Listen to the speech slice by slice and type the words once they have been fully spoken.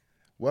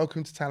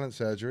Welcome to Talent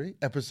Surgery,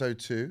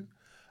 EP02.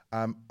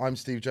 I'm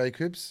Steve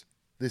Jacobs.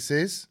 This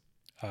is...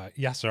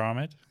 Yasser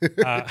Ahmed.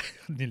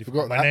 Nearly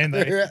Forgot my name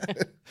there.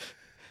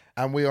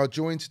 And we are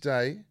joined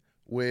today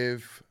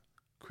with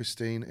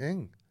Christine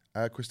Ng.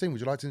 Christine,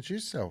 would you like to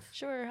introduce yourself?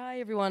 Sure. Hi,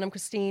 everyone. I'm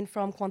Christine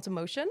from Quantum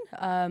Motion.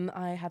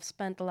 I have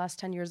spent the last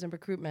 10 years in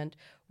recruitment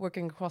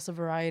working across a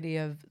variety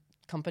of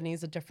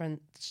companies of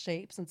different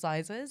shapes and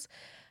sizes,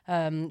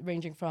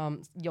 ranging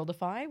from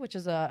Yieldify, which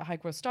is a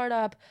high-growth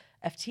startup,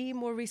 FT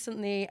more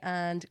recently,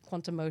 and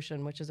Quantum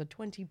Motion, which is a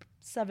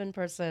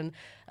 27-person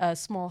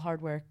small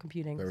hardware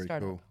computing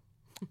startup. Cool.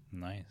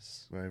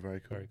 Nice. Very, very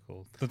cool. Very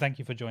cool. So thank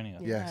you for joining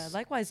us. Yes. Yeah,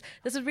 likewise.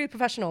 This is really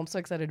professional. I'm so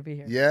excited to be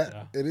here.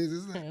 Yeah, it is,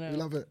 isn't it? We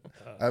love it.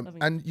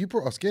 And you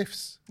brought us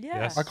gifts.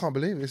 Yeah. Yes. I can't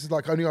believe it. This is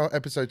like only our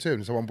episode 2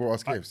 and someone brought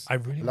us gifts. I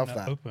really love want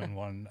that. to open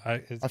one. I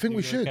think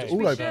we should all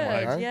We open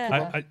should, one.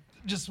 yeah. I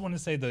just want to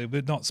say though,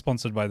 we're not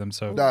sponsored by them,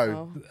 so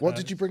No. What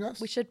did you bring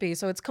us? We should be.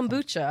 So it's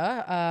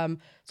kombucha.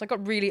 So I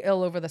got really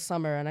ill over the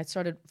summer and I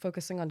started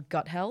focusing on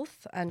gut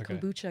health, and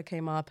kombucha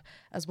came up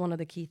as one of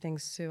the key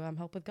things to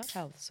help with gut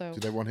health. So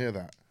Did everyone hear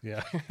that?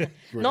 yeah.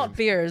 not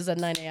beers at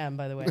 9 a.m.,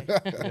 by the way.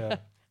 Yeah.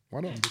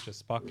 Why not? Kombucha,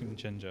 sparkling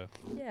ginger.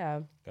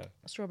 Yeah. Okay.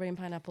 Strawberry and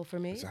pineapple for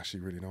me. It's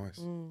actually really nice.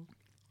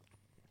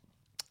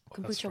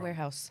 Kombucha strong.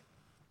 Warehouse.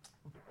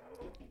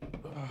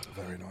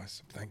 Very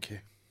nice. Thank you.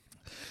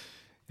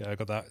 Yeah, I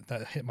got that.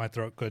 That hit my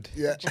throat good.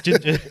 Yeah.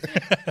 Ginger.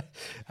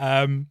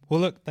 Well,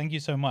 look, thank you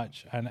so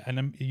much.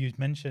 And you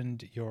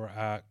mentioned your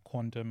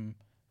Quantum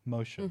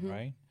Motion,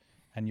 right?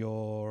 And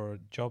your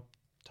job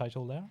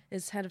title there?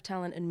 Is head of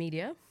talent and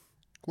media.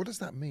 What does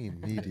that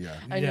mean, media?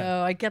 I Yeah.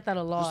 know, I get that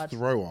a lot. Just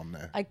throw on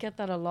there. I get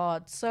that a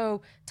lot.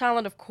 So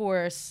talent, of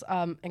course,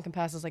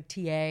 encompasses like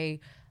TA,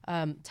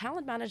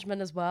 talent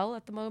management as well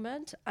at the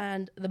moment.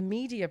 And the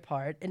media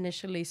part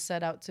initially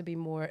set out to be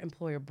more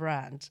employer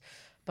brand,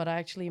 but I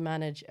actually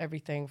manage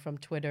everything from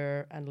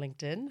Twitter and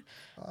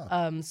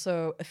LinkedIn.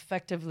 So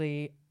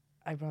effectively,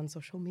 I run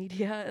social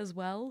media as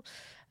well.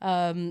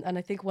 And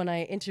I think when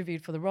I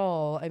interviewed for the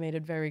role, I made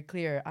it very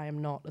clear I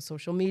am not a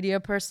social media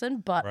person,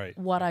 but Right.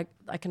 what I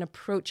can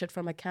approach it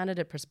from a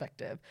candidate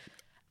perspective.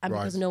 And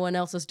because no one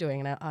else is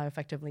doing it, I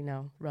effectively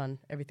now run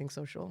everything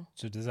social.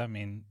 So does that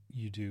mean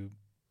you do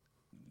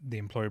the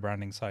employer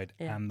branding side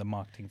and the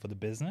marketing for the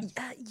business?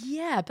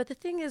 Yeah, but the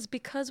thing is,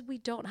 because we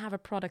don't have a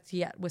product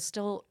yet, we're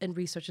still in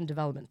research and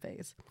development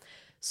phase.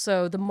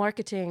 So the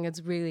marketing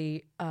is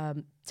really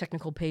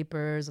technical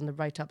papers and the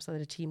write-ups that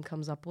the team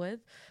comes up with.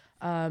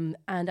 And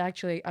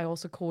actually, I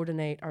also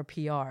coordinate our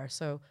PR.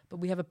 But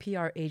we have a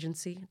PR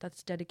agency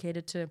that's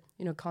dedicated to,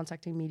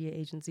 contacting media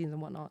agencies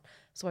and whatnot.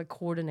 So I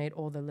coordinate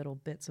all the little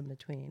bits in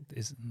between.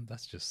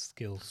 That's just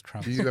skills Do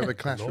transfer. you ever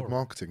clash with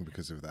marketing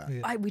because of that?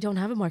 Yeah. We don't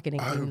have a marketing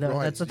team, though.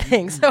 right. That's the So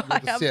thing. So you're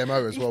the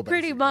CMO as well,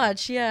 pretty basically.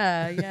 much,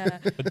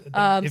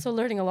 yeah. So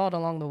learning a lot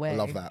along the way. I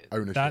love that.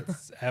 Ownership.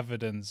 That's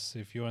evidence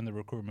if you're in the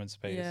recruitment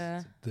space,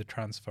 Yeah. the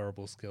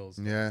transferable skills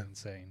Yeah. are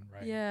insane,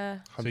 right? Yeah.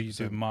 So you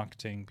do 100%.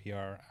 marketing,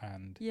 PR,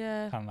 and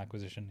Yeah. talent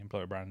acquisition,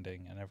 employer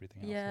branding, and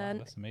everything else. Yeah, Wow, and-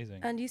 that's amazing.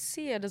 And you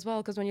see it as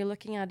well, because when you're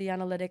looking at the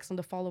analytics and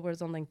the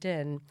followers on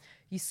LinkedIn,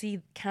 you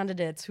see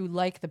candidates who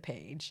like the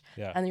page.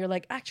 Yeah. And you're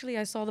like, actually,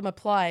 I saw them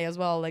apply as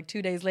well, like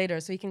 2 days later.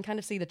 So you can kind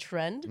of see the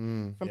trend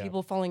from Yeah.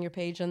 people following your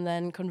page and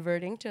then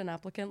converting to an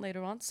applicant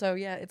later on. So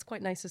yeah, it's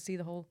quite nice to see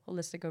the whole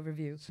holistic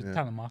overview. So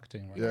talent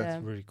marketing, right? Yeah.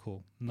 That's really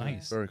cool.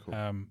 Nice. Very cool.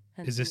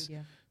 Hence Is this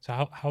media.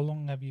 so? How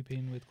long have you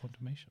been with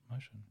Quantum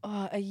Motion?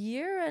 A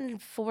year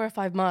and 4 or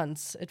 5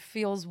 months. It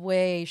feels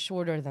way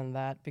shorter than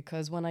that,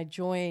 because when I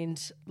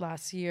joined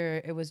last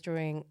year, it was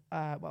during,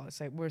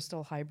 we're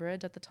still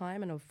hybrid at the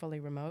time and fully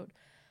remote.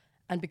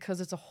 And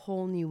because it's a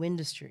whole new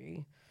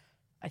industry,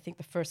 I think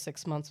the first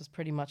 6 months was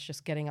pretty much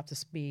just getting up to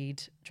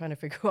speed, trying to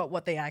figure out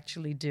what they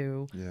actually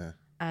do. Yeah.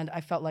 And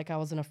I felt like I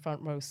was in a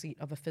front row seat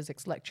of a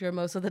physics lecture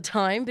most of the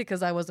time,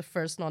 because I was the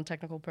first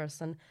non-technical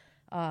person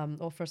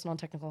or first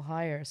non-technical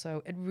hire.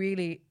 So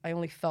I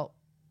only felt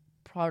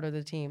proud of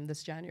the team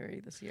this January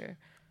this year.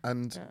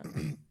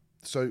 And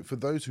so for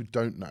those who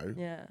don't know,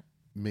 Yeah.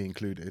 me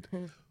included,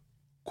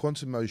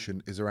 Quantum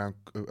Motion is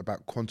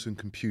about quantum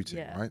computing,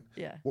 Yeah, right?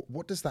 yeah.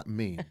 What does that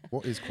mean?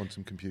 What is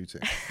quantum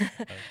computing? That's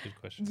a good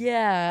question.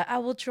 Yeah, I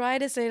will try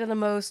to say it in the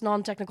most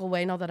non-technical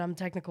way, not that I'm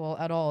technical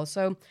at all.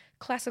 So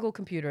classical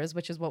computers,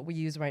 which is what we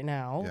use right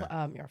now,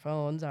 our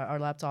phones, our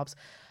laptops,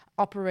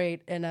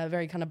 operate in a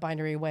very kind of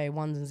binary way,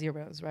 ones and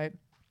zeros, right?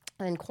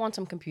 And in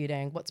quantum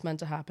computing, what's meant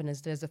to happen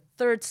is there's a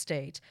third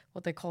state,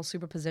 what they call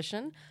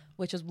superposition,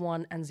 which is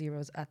 1 and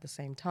zeros at the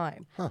same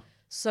time.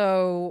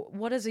 So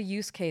what is a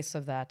use case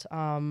of that?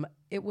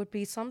 It would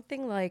be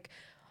something like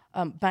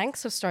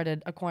banks have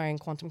started acquiring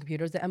quantum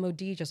computers. The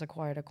MOD just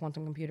acquired a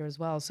quantum computer as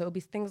well. So it would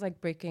be things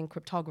like breaking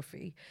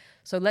cryptography.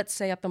 So let's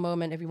say at the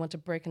moment, if you want to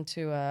break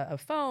into a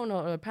phone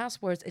or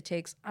passwords, it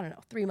takes,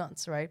 3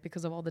 months, right?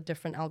 Because of all the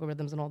different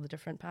algorithms and all the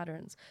different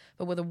patterns.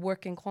 But with a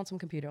working quantum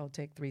computer, it'll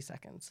take 3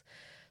 seconds.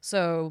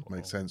 So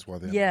Makes sense why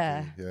they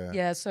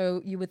yeah.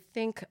 So you would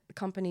think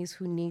companies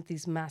who need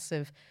these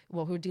massive,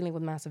 who are dealing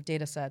with massive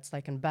data sets,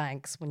 like in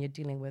banks, when you're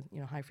dealing with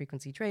high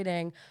frequency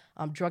trading,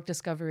 drug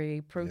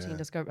discovery, protein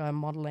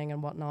modeling,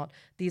 and whatnot.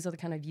 These are the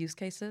kind of use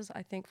cases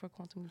I think for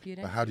quantum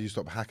computing. But how do you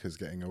stop hackers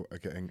getting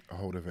a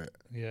hold of it?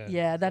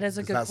 Yeah, that is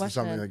a good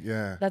question. Like,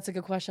 that's a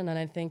good question, and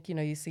I think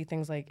you see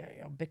things like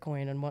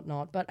Bitcoin and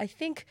whatnot. But I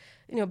think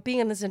being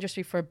in this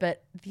industry for a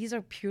bit, these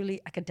are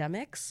purely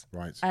academics,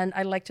 right? And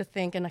I like to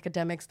think in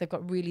academics they've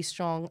got really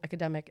strong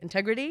academic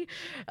integrity.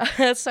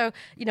 So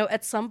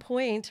at some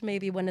point,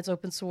 maybe when it's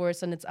open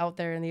source and it's out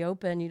there in the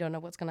open, you don't know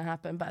what's going to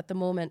happen. But at the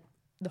moment,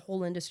 the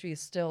whole industry is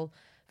still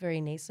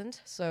very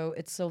nascent, so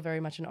it's still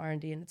very much an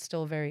R&D, and it's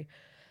still very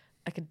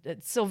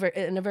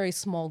in a very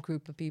small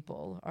group of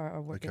people are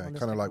working on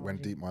this. Kind of like when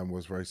DeepMind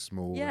was very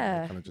small.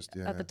 Yeah, kind of just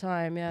at the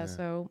time. Yeah,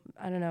 so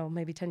I don't know.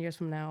 Maybe 10 years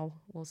from now,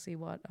 we'll see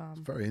what. It's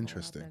very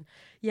interesting.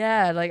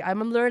 Yeah, like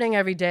I'm learning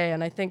every day,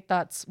 and I think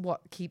that's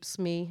what keeps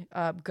me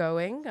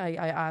going.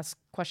 I ask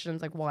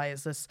questions like, why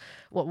is this?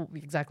 What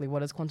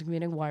is quantum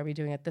computing? Why are we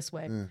doing it this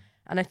way?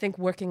 And I think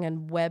working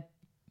in web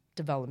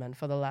development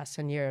for the last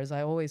 10 years,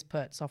 I always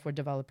put software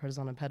developers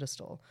on a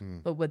pedestal,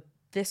 but with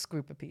this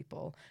group of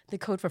people, they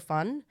code for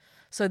fun.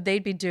 So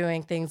they'd be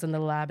doing things in the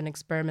lab and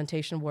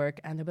experimentation work,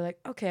 and they'd be like,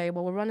 okay,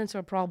 well, we'll run into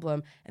a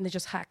problem, and they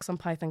just hack some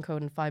Python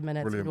code in 5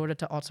 minutes in order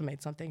to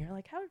automate something. You're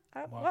like,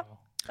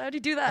 how do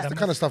you do that? It's the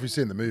kind of stuff you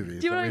see in the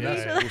movies. Do you know what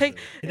I mean?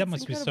 That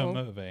must be so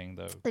motivating,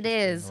 though. It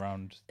is.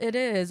 It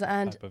is.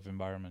 And type of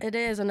environment. It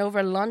is. And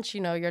over lunch,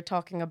 you're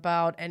talking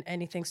about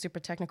anything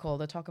super technical.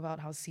 They talk about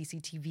how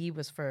CCTV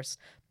was first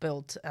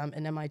built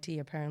in MIT,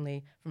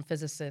 apparently, from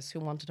physicists who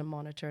wanted to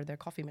monitor their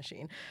coffee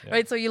machine.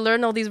 Right? So you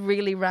learn all these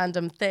really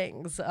random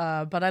things.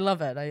 But I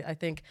love it. I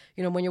think,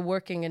 when you're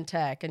working in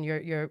tech and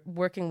you're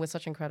working with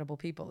such incredible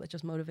people, it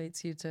just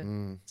motivates you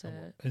to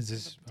Is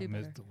this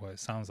what it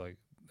sounds like?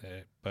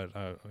 But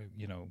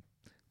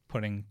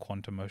putting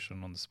quantum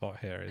motion on the spot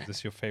here, is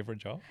this your favorite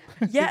job?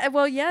 Yeah,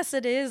 well, yes,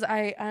 it is.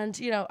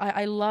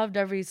 I loved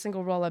every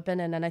single role I've been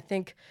in, and I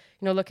think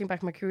looking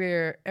back my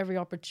career, every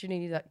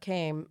opportunity that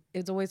came,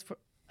 it's always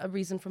a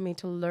reason for me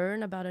to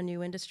learn about a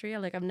new industry.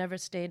 I've never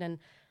stayed in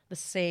the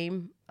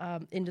same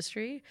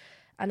industry,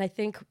 and I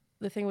think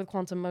the thing with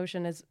quantum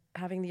motion is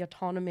having the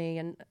autonomy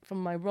and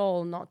from my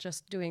role, not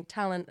just doing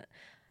talent,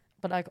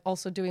 but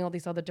also doing all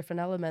these other different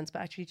elements,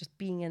 but actually just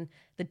being in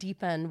the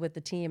deep end with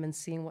the team and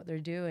seeing what they're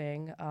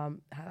doing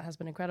has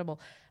been incredible.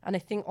 And I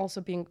think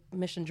also being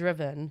mission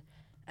driven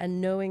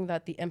and knowing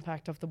that the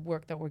impact of the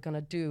work that we're going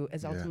to do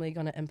is ultimately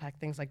going to impact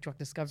things like drug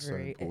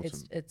discovery. So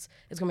it's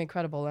going to be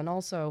incredible. And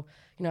also,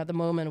 at the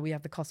moment we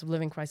have the cost of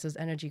living crisis,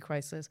 energy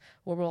crisis.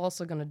 What we're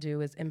also going to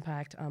do is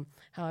impact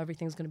how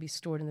everything's going to be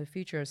stored in the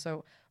future.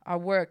 So our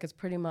work is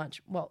pretty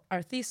much,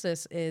 our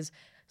thesis is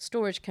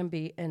storage can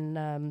be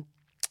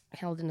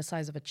held in the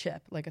size of a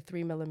chip, like a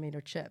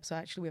 3mm chip. So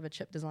actually we have a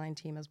chip design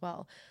team as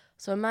well.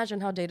 So imagine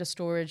how data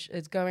storage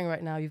is going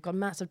right now. You've got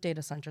massive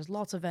data centers,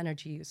 lots of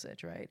energy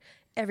usage, right?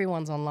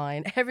 Everyone's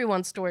online.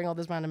 Everyone's storing all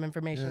this random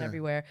information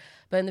everywhere.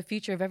 But in the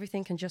future, if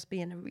everything can just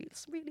be in a really,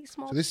 really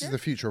small So this chip, is the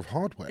future of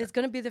hardware. it's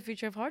going to be the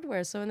future of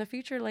hardware. So in the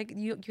future,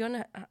 you're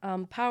going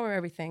to power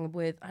everything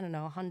with,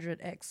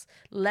 100x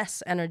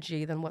less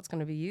energy than what's going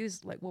to be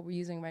used, like what we're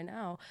using right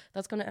now.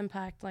 That's going to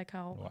impact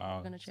how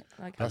we're going to change.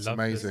 That's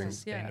amazing.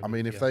 Yeah. I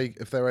mean, if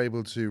they're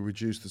able to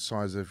reduce the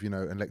size of an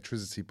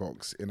electricity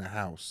box in a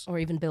house, or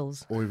even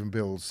bills,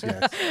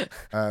 yes,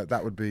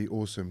 that would be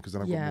awesome because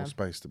then I've got more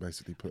space to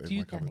basically put in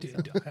my cupboard.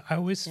 I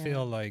always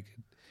feel like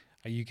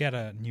you get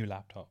a new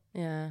laptop,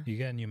 you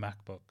get a new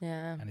MacBook,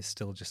 and it's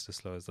still just as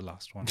slow as the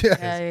last one.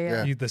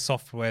 The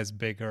software is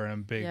bigger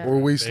and bigger. Or are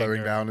we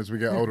slowing down as we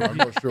get older? I'm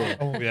not sure.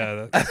 Oh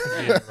yeah, that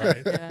could be it,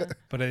 right?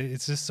 But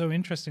it's just so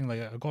interesting.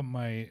 I got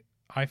my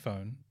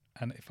iPhone,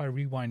 and if I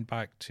rewind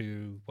back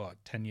to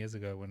 10 years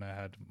ago when I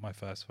had my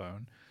first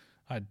phone,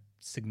 I had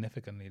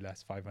significantly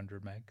less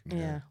 500 meg.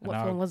 Yeah. What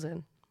phone was it?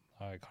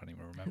 I can't even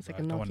remember. It's like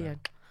a Nokia.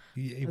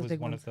 It was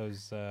one of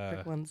those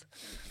big ones.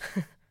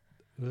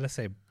 Let's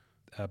say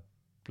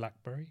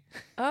BlackBerry.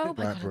 Oh,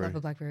 I love a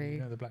BlackBerry.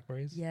 You know the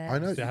BlackBerries? Yeah. I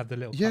know. They have the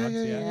little Yeah, cards.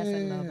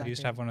 yeah. I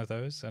used to have one of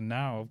those, and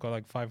now I've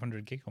got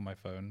 500 gig on my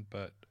phone,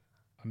 but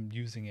I'm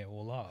using it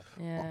all up.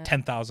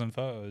 10,000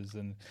 photos.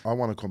 And I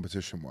won a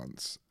competition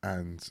once,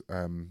 and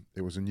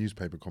it was a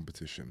newspaper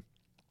competition.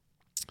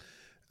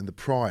 And the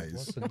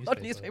prize.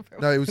 What newspaper?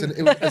 No, it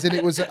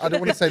was. I don't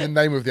want to say the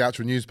name of the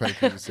actual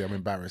newspaper. You see, I'm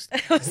embarrassed.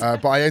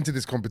 But I entered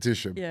this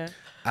competition. Yeah.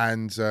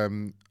 And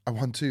I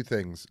won 2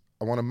 things.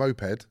 I won a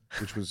moped,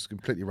 which was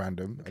completely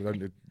random.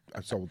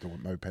 I sold the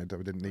moped. I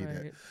didn't need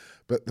it.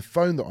 But the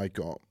phone that I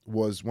got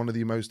was one of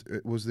the most.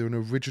 It was an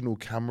original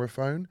camera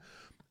phone,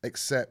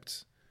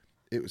 except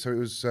it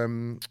was. I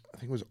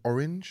think it was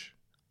orange,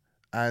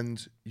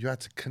 and you had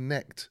to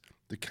connect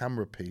the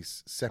camera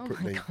piece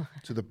separately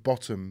to the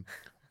bottom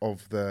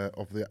of the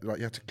like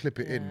you had to clip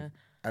it Yeah. in,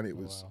 and it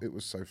was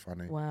so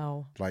funny.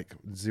 Wow. Like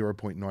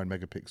 0.9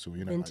 megapixel,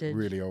 you know, like Vintage.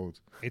 really old.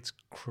 It's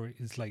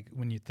it's like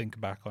when you think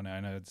back on it, I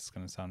know it's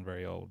going to sound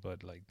very old,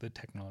 but like the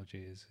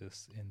technology is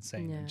just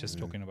insane. Yeah. And just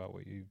talking about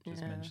what you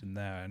just Yeah. mentioned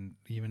there, and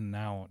even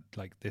now,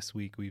 like this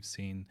week,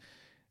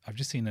 I've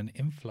just seen an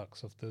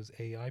influx of those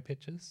AI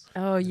pictures.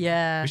 Oh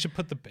yeah. We should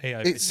put the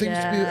AI. It seems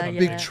to be Yeah, a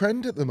big yeah.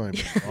 trend at the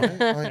moment, right?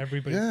 Like,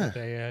 Everybody's yeah. got the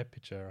AI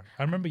picture.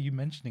 I remember you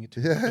mentioning it 2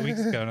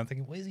 weeks ago, and I'm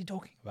thinking, what is he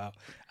talking about?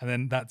 And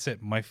then that's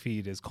it. My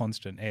feed is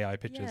constant AI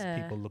pictures,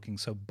 Yeah. people looking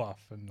so buff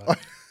and like.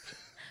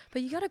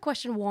 But you got to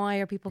question, why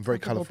are people Very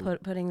comfortable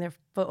colourful. putting their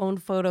own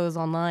photos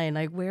online?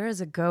 Like, where is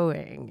it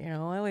going? You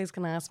know, I always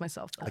can ask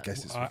myself that. I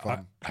guess it's for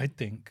fun. I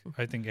think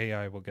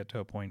AI will get to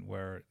a point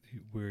where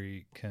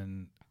we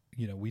can,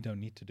 we don't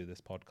need to do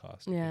this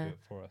podcast. It Yeah. can do it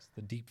for us.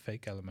 The deep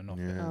fake element of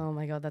it. Yeah. Oh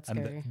my God, that's And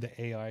scary. the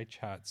AI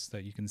chats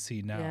that you can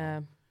see now.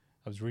 Yeah.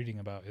 I was reading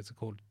about, it's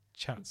called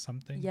chat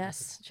something.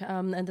 Yes.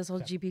 And this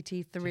whole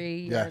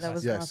GPT-3. Yeah, Yes, that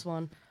was the yes. last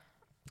one.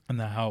 And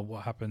then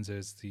what happens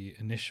is the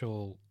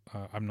initial,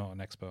 I'm not an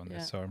expert on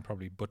this, so I'm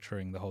probably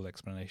butchering the whole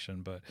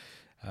explanation, but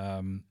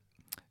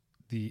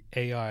the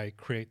AI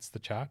creates the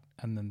chat,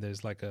 and then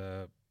there's like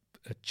a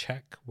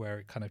check where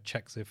it kind of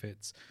checks if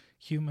it's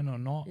human or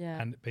not. Yeah.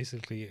 And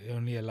basically it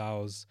only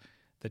allows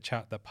the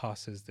chat that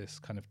passes this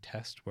kind of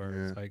test where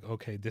it's like,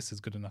 okay, this is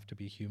good enough to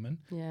be human.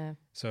 Yeah.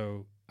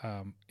 So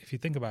if you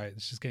think about it,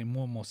 it's just getting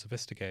more and more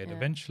sophisticated. Yeah.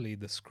 Eventually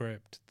the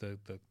script,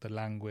 the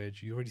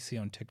language, you already see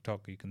on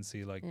TikTok, you can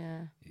see like,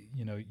 Yeah.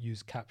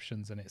 use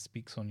captions and it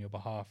speaks on your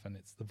behalf, and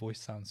the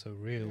voice sounds so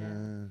real.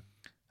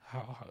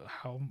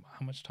 How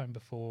much time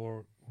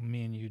before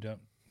me and you don't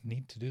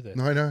need to do this?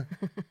 No, I know.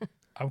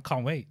 I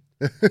can't wait.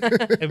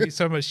 It'll be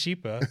so much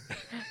cheaper.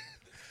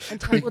 And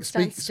time would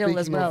stand still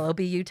as speaking well. of- It'll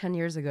be you 10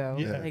 years ago.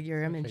 Yeah. Like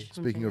your image.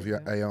 Exactly. Speaking of your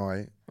 10 years ago.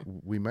 AI,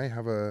 we may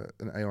have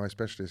an AI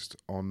specialist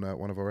on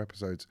one of our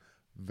episodes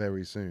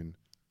very soon.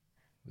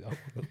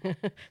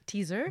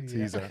 Teaser.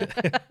 Teaser.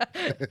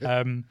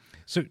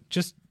 So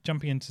just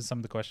jumping into some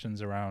of the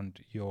questions around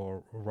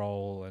your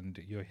role and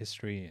your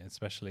history,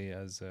 especially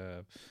as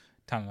a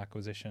talent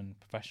acquisition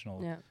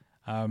professional.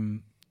 Yeah.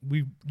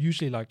 We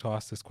usually like to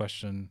ask this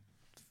question.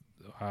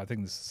 I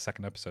think this is the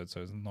second episode,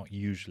 so it's not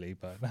usually,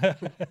 but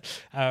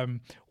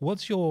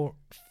what's your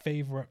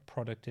favorite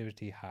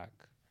productivity hack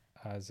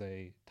as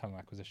a talent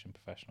acquisition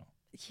professional?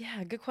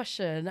 Yeah, good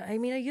question. I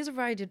mean, I use a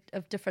variety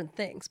of different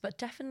things, but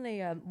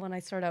definitely when I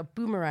started out,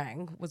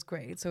 Boomerang was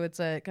great. So it's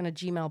a kind of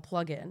Gmail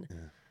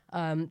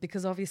plugin.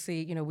 Because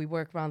obviously, we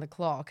work around the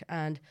clock,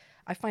 and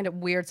I find it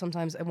weird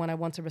sometimes when I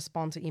want to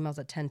respond to emails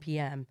at 10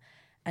 p.m.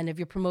 And if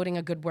you're promoting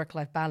a good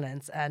work-life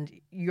balance and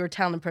your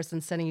talent person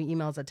sending you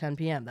emails at 10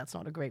 p.m., that's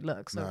not a great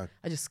look. So No.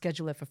 I just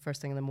schedule it for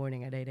first thing in the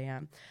morning at 8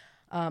 a.m.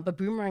 But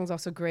Boomerang is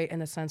also great in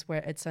the sense where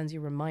it sends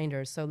you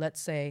reminders. So let's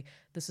say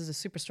this is a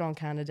super strong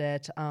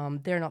candidate.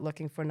 They're not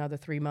looking for another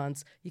 3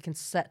 months. You can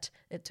set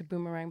it to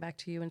Boomerang back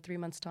to you in 3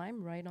 months'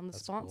 time, right on the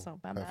spot. cool. So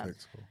bam, bam.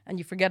 Perfect. And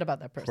you forget about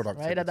that person, right,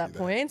 Productivity at that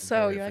there. point. So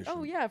Very you're like, oh,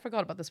 efficient. yeah, I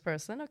forgot about this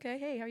person. Okay,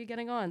 hey, how are you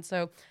getting on?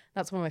 So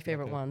that's one of my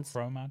favorite Like a ones.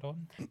 Chrome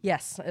add-on?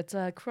 Yes, it's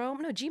a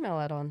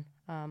Gmail add-on,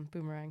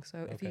 Boomerang.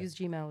 So if you Okay. use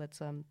Gmail,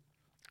 it's on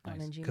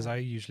in Because Gmail. I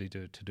usually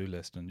do a to-do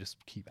list and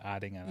just keep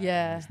adding and adding.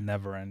 Yeah. It's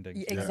never ending.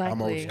 Y- Yeah,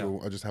 I'm old Exactly.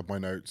 school. I just have my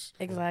notes.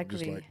 Exactly.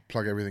 Just like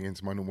plug everything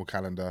into my normal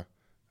calendar.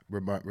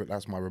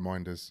 That's my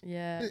reminders.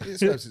 Yeah. It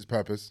serves its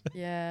purpose.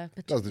 Yeah,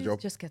 but Does the to-dos job.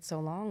 just get so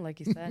long, like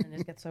you said, and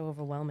it gets so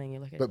overwhelming. You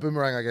look at But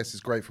Boomerang, I guess,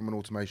 is great from an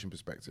automation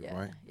perspective, yeah,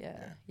 right?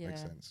 yeah.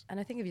 Makes sense. And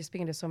I think if you're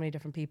speaking to so many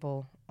different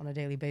people on a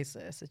daily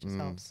basis, it just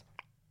helps.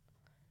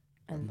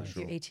 And For if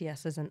sure. your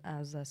ATS isn't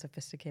as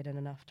sophisticated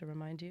enough to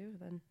remind you,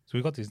 then So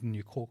we've got these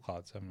new call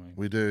cards, haven't we?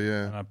 We do,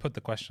 yeah. And I put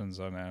the questions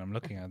on there and I'm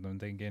looking at them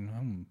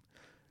thinking,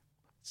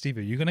 Steve,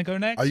 are you going to go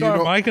next? Are you or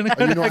not? am I going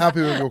to Are you not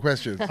happy with your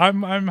questions?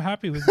 I'm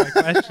happy with my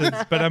questions,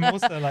 but I'm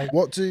also like,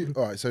 All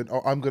right, so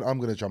I'm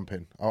gonna jump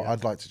in.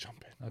 I'd like to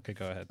jump in. okay,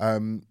 go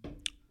ahead.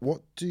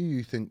 What do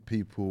you think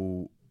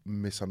people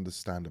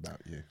misunderstand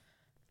about you?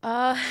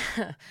 yeah,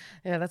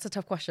 that's a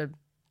tough question.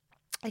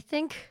 I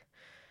think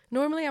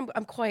normally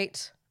I'm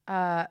quite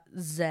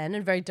zen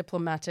and very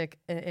diplomatic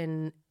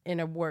in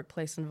a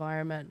workplace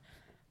environment,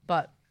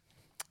 but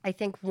I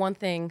think one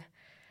thing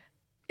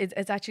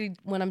it's actually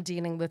when I'm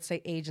dealing with,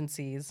 say,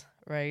 agencies,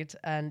 right?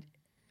 And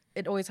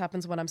it always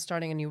happens when I'm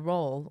starting a new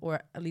role,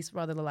 or at least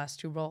rather the last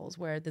two roles,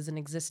 where there's an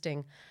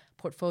existing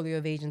portfolio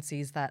of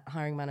agencies that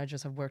hiring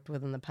managers have worked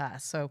with in the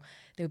past. So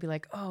they would be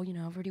like, oh,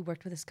 I've already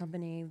worked with this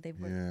company.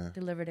 They've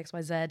delivered X,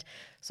 Y, Z.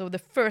 So the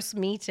first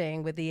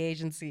meeting with the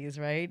agencies,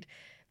 right?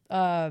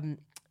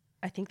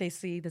 I think they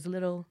see there's a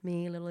little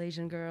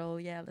Asian girl.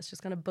 Yeah, let's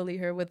just kind of bully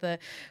her with the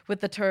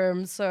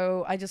terms.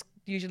 So I just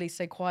usually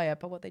stay quiet.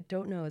 But what they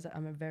don't know is that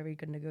I'm a very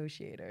good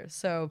negotiator.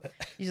 So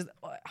you just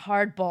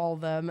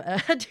hardball them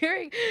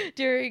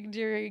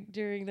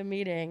during the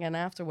meeting and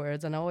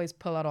afterwards, and I always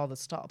pull out all the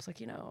stops. Like,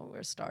 we're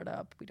a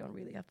startup. We can't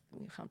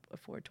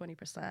afford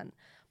 20%.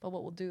 But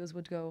what we'll do is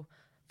we'll go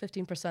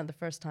 15% the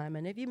first time.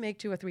 And if you make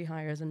 2 or 3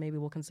 hires, then maybe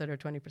we'll consider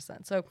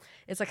 20%. So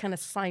it's a kind of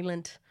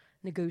silent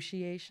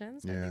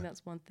negotiations. I think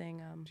that's one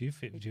thing. Do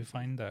you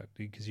find that,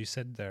 because you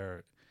said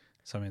there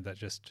something that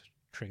just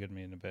triggered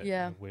me in a bit in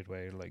a weird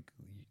way, like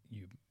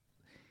you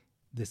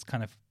this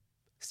kind of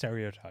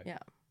stereotype,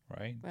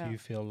 right? Yeah. Do you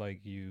feel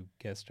like you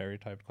get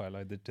stereotyped quite,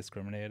 like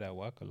discriminated at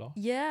work a lot?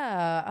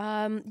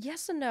 Yeah.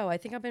 Yes and no. I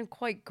think I've been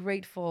quite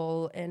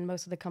grateful in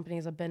most of the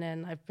companies I've been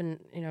in. I've been,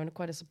 in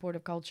quite a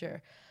supportive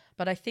culture.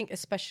 But I think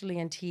especially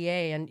in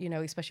TA and,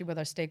 especially with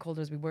our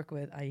stakeholders we work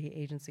with, i.e.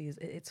 agencies,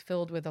 it's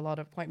filled with a lot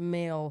of quite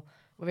male,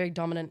 very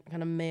dominant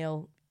kind of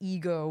male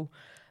ego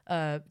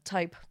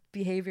type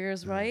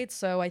behaviors, right?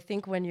 So I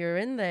think when you're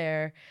in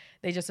there,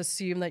 they just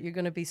assume that you're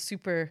going to be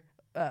super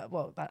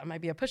that might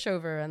be a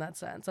pushover in that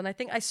sense. And I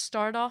think I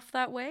start off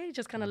that way,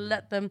 just kind of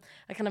let them,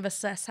 I kind of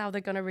assess how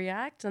they're going to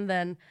react. And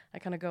then I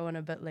kind of go in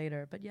a bit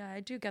later. But yeah, I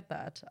do get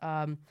that.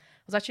 I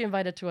was actually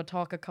invited to a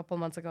talk a couple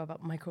months ago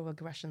about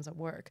microaggressions at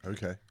work.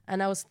 Okay.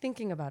 And I was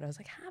thinking about it. I was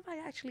like, have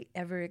I actually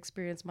ever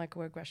experienced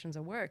microaggressions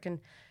at work? And,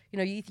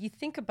 you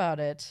think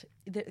about it,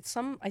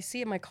 I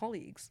see in my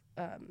colleagues,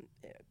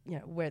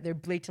 where they're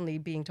blatantly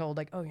being told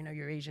like, oh,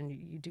 you're Asian,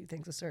 you do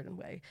things a certain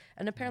way.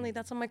 And apparently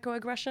that's a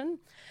microaggression,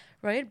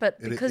 right?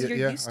 But because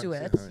you're used to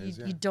it,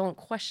 you don't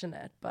question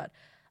it. But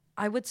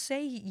I would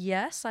say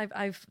yes,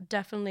 I've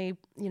definitely,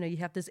 you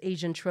have this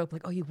Asian trope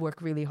like, oh, you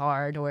work really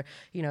hard, or,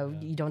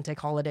 you don't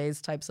take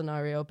holidays type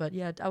scenario. But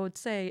yeah, I would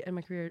say in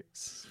my career,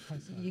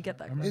 you get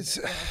that.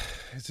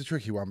 It's a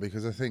tricky one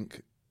because I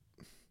think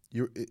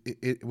we're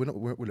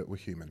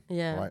human,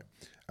 right?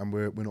 And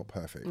we're not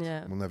perfect.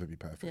 Yeah. We'll never be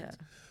perfect. Yeah.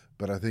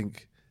 But I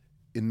think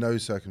in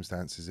those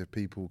circumstances, if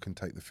people can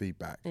take the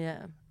feedback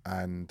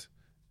and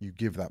you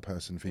give that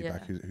person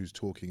feedback who's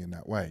talking in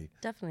that way,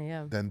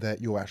 definitely, then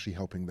you're actually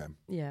helping them.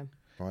 Yeah.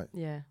 Right?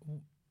 Yeah.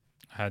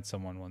 I had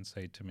someone once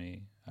say to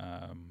me,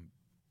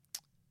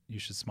 you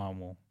should smile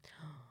more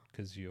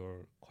because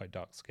you're quite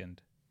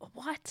dark-skinned.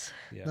 What?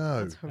 Yeah.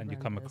 No. And you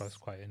come across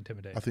quite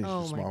intimidating. I think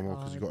you should smile more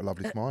because you've got a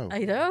lovely smile. I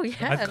know,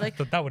 yeah. I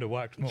thought that would have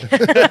worked more.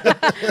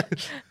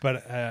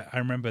 But I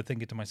remember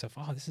thinking to myself,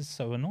 oh, this is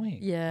so annoying.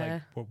 Yeah.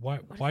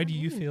 Like, why do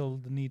you feel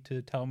the need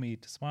to tell me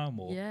to smile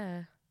more?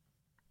 Yeah.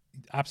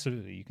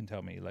 Absolutely, you can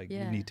tell me, like,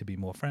 you need to be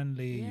more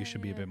friendly, you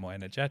should be a bit more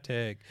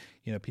energetic,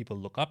 people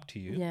look up to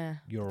you. Yeah.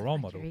 You're a role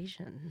model.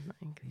 Asian.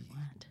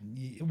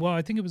 Well,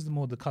 I think it was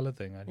more the color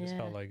thing. I just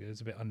felt like it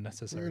was a bit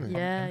unnecessary. Really?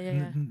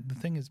 Yeah. The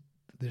thing is,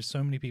 there's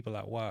so many people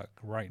at work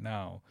right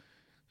now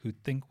who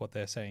think what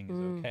they're saying is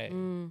okay,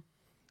 who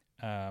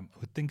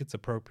think it's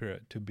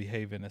appropriate to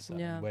behave in a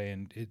certain way,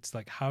 and it's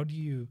like, how do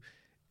you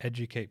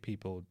educate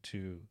people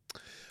to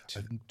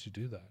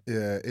do that?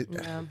 Yeah,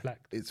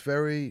 it's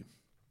very.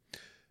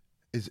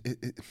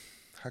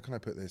 How can I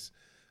put this?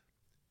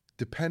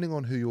 Depending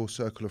on who your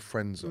circle of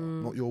friends are,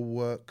 not your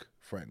work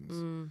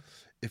friends.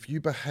 If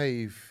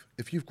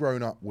you've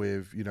grown up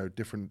with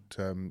different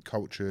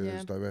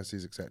cultures,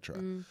 diversities,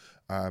 etc.,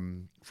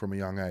 from a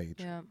young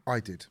age, I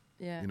did.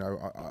 Yeah.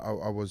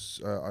 I was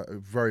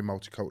very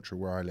multicultural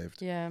where I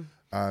lived. Yeah.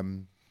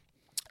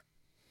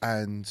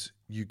 And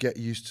you get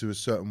used to a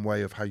certain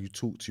way of how you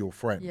talk to your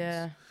friends.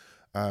 Yeah.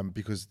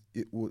 Because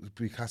it would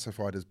be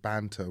classified as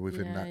banter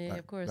within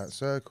that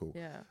circle.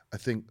 Yeah. I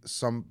think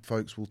some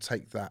folks will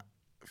take that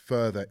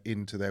further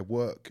into their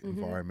work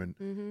environment,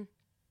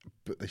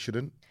 but they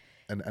shouldn't.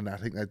 And I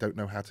think they don't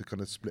know how to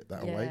kind of split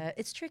that away. Yeah,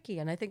 it's tricky.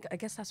 And I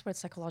guess that's where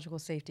psychological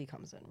safety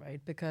comes in, right?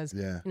 Because,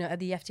 at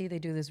the FT, they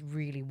do this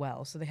really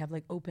well. So they have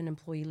like open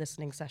employee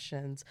listening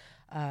sessions.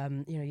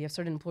 You have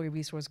certain employee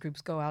resource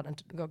groups go out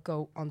and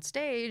go on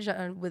stage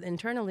with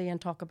internally and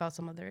talk about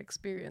some of their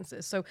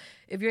experiences. So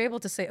if you're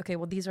able to say, okay,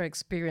 well, these are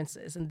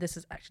experiences and this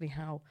is actually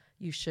how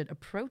you should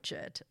approach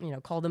it,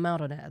 call them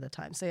out on it at the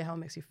time, say how it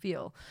makes you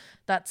feel.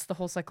 That's the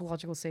whole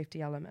psychological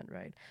safety element,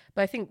 right?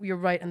 But I think you're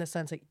right in the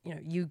sense that,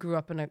 you grew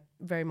up in a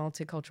very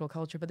multicultural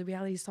culture, but the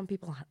reality is some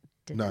people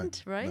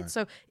didn't, right? No.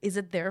 So is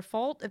it their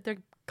fault if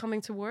they're coming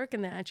to work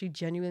and they're actually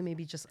genuine,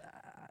 maybe just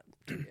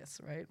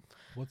curious, right?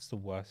 What's the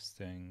worst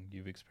thing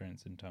you've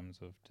experienced in terms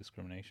of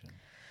discrimination?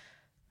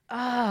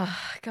 God.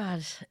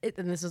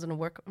 And this is in a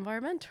work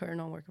environment or a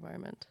non-work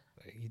environment?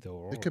 Either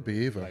or. It could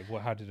be either. Like,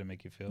 how did it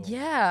make you feel?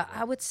 Yeah,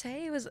 I would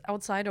say it was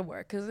outside of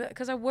work.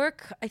 Because at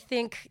work, I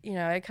think,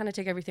 I kind of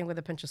take everything with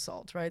a pinch of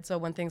salt, right? So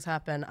when things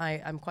happen,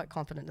 I'm quite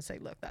confident to say,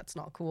 look, that's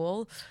not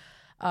cool.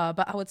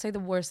 But I would say the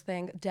worst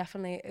thing,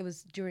 definitely, it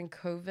was during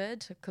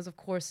COVID. Because, of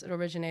course, it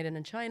originated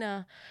in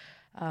China.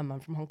 I'm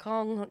from Hong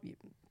Kong,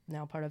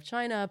 now part of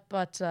China.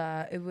 But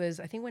it was,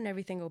 I think, when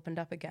everything opened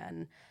up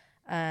again.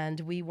 And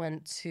we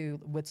went to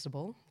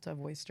Whitstable to have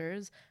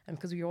oysters. And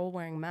because we were all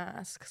wearing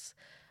masks,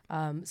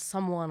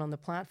 someone on the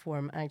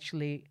platform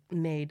actually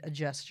made a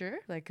gesture,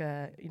 like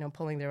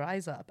pulling their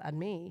eyes up at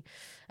me,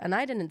 and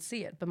I didn't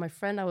see it. But my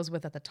friend I was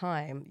with at the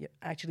time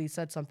actually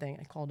said something.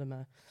 I called him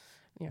a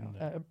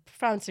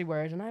fancy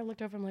word, and I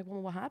looked over. I'm like,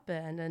 well, what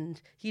happened?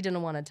 And he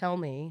didn't want to tell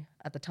me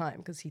at the time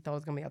because he thought I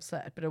was gonna be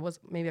upset. But it was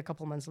maybe a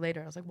couple of months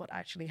later. I was like, what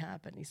actually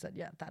happened? He said,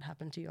 yeah, that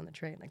happened to you on the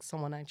train. Like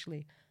someone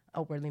actually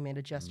outwardly made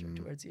a gesture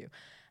towards you.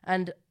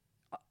 And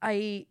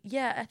I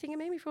think it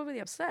made me feel really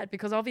upset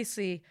because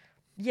obviously,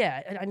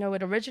 I know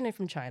it originated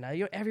from China.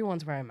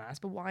 Everyone's wearing masks,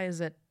 but why is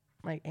it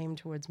like aimed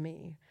towards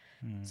me?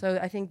 So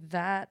I think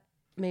that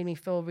made me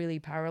feel really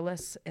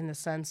powerless in the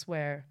sense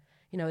where,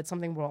 it's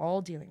something we're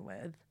all dealing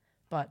with,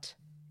 but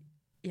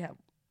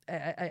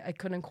I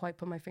couldn't quite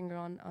put my finger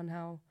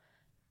on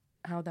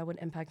how that would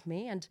impact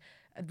me. And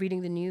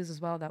reading the news as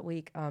well that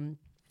week,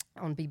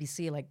 on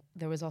BBC, like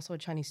there was also a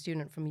Chinese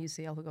student from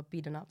UCL who got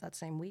beaten up that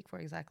same week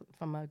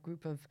from a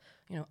group of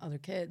other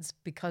kids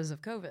because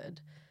of COVID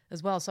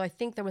as well. So I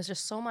think there was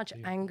just so much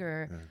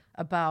anger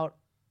about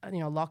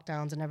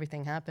lockdowns and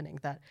everything happening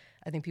that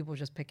I think people were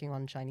just picking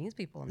on Chinese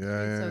people.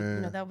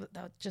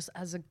 That just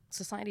as a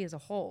society as a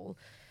whole.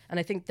 And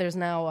I think there's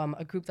now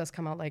a group that's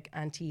come out like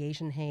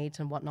anti-Asian hate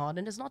and whatnot.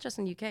 And it's not just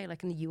in the UK,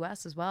 like in the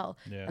US as well.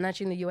 Yeah. And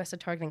actually in the US, they're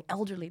targeting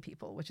elderly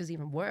people, which is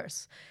even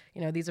worse.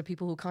 These are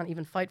people who can't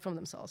even fight for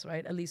themselves,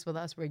 right? At least with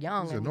us, we're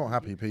young. They're not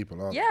happy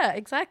people, are they? Yeah,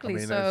 exactly. I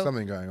mean, there's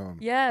something going on.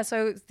 Yeah,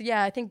 so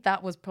I think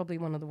that was probably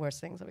one of the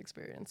worst things I've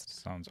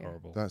experienced. Sounds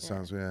horrible. That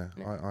sounds,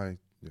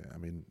 I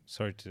mean,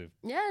 sorry to.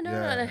 Yeah, no.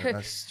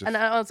 And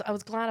I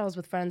was glad I was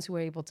with friends who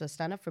were able to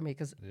stand up for me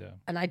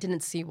and I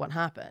didn't see what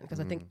happened because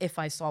I think if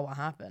I saw what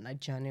happened, I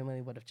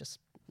genuinely would have just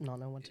not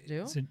known what to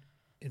do.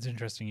 It's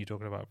interesting you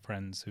talking about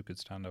friends who could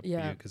stand up for you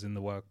because in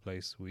the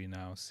workplace we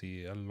now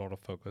see a lot of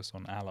focus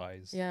on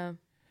allies. Yeah.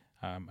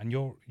 And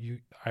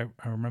I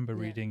remember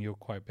reading you're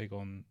quite big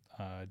on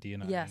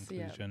D&I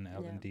inclusion,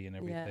 L&D and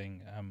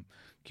everything. Can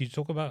you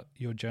talk about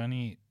your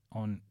journey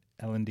on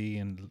L&D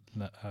and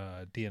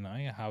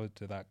D&I? How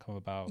did that come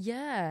about?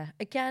 Yeah,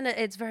 again,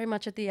 it's very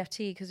much at the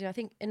FT because I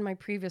think in my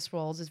previous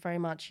roles it's very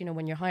much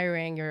when you're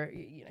hiring, you're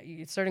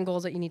certain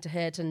goals that you need to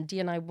hit, and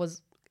D&I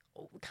was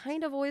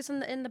kind of always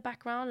in the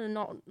background and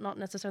not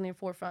necessarily in the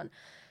forefront.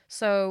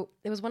 So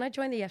it was when I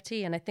joined the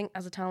FT, and I think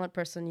as a talent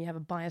person you have a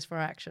bias for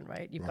action,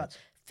 right? You've got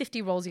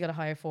 50 roles you got to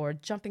hire for,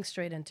 jumping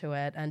straight into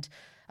it, and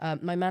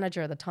my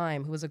manager at the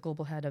time, who was a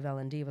global head of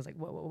L&D, was like,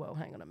 whoa,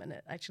 hang on a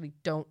minute, actually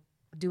don't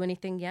do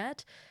anything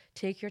yet.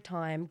 Take your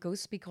time, go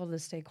speak to all the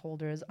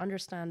stakeholders,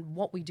 understand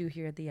what we do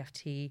here at the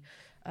FT,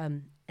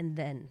 and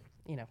then,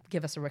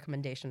 give us a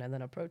recommendation and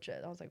then approach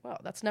it. I was like, wow,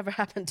 that's never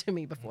happened to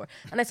me before.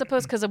 And I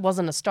suppose because it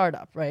wasn't a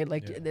startup, right?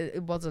 Like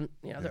it wasn't,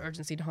 the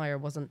urgency to hire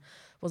wasn't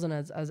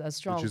as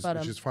strong.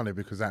 Which is funny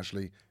because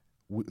actually,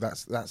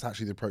 that's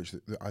actually the approach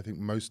that I think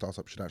most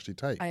startups should actually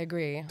take. I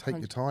agree. Take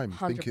your time,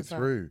 think it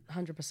through.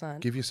 100%.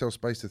 Give yourself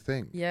space to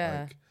think.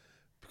 Yeah.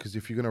 Because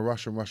if you're going to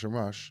rush,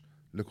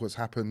 look what's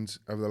happened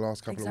over the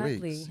last couple of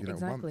weeks.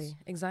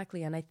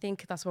 Exactly. And I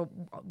think that's what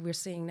we're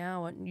seeing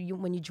now.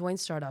 When you join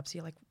startups,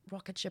 you're like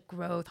rocket ship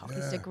growth,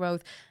 hockey stick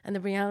growth. And the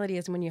reality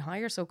is when you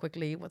hire so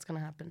quickly, what's going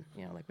to happen?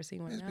 Like we're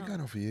seeing right now. It's been going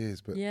on for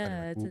years. But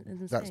anyway, it's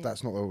insane.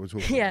 That's not what we're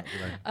talking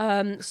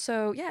about.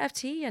 So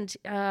FT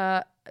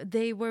and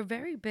they were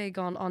very big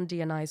on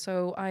D&I.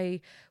 So I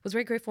was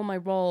very grateful my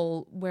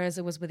role, whereas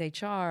it was with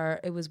HR,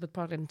 it was with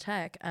product and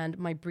tech. And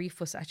my brief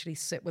was to actually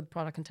sit with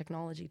product and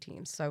technology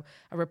teams. So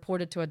I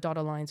reported to a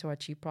dotted line to our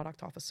chief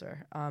product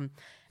officer.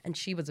 And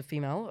she was a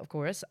female, of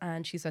course.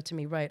 And she said to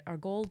me, right, our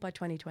goal by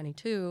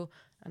 2022,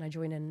 and I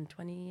joined in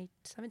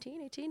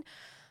 2017, 18.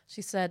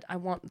 She said, I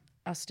want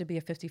us to be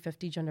a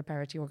 50-50 gender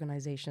parity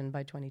organization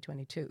by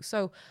 2022.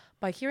 So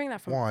by hearing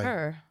that from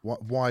her.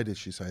 Why did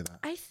she say that?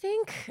 I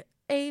think...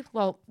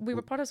 we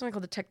were part of something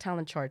called the Tech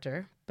Talent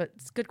Charter, but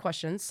it's a good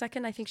question.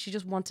 Second, I think she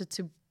just wanted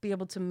to be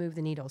able to move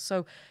the needle.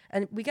 So,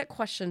 and we get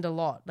questioned a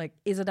lot, like,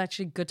 is it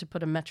actually good to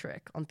put a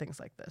metric on things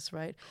like this,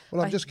 right?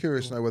 Well, I'm just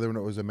curious to know whether or not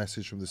it was a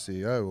message from the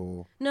CEO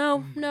or...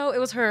 No, it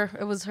was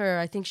her.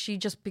 I think she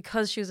just,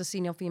 because she was a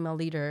senior female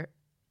leader,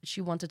 she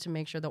wanted to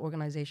make sure the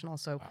organization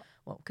also,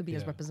 could be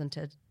as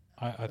represented.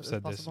 I've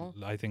said possible.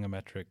 This, I think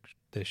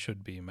there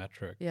should be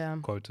metric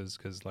quotas,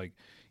 because like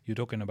you're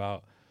talking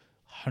about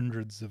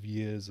hundreds of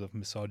years of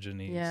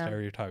misogyny,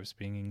 stereotypes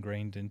being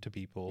ingrained into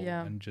people,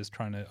 and just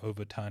trying to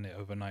overturn it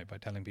overnight by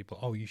telling people,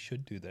 oh, you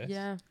should do this.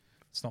 Yeah.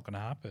 It's not going to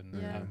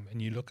happen.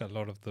 And you look at a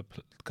lot of the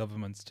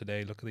governments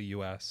today, look at the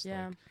US.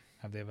 Yeah. Like,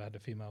 have they ever had a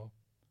female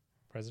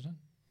president?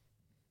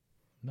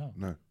 No.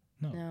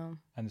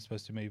 And it's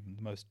supposed to be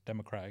the most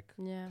democratic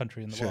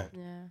country in the world.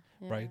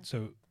 Right?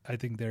 So I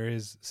think there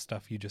is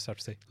stuff you just have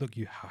to say, look,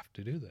 you have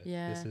to do this.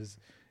 This is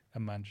a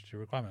mandatory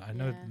requirement. I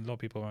know a lot of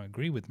people won't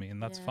agree with me,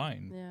 and that's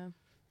fine.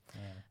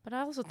 But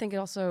I also think it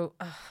also,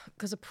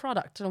 because a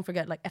product, don't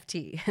forget, like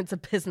FT, it's a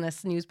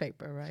business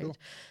newspaper, right? Sure.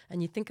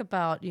 And you think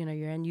about, your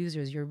end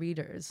users, your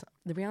readers.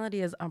 The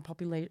reality is our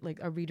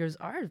readers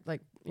are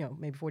like,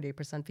 maybe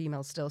 48%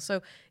 female still.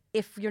 So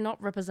if you're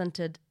not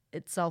represented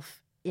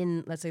itself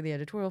in, let's say, the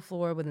editorial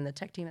floor, within the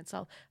tech team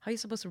itself, how are you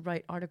supposed to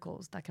write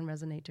articles that can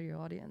resonate to your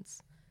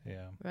audience?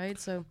 Yeah. Right.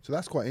 So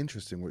that's quite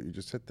interesting what you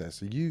just said there.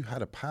 So you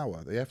had a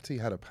power. The FT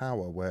had a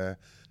power where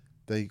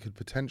they could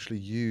potentially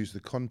use the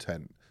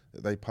content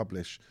that they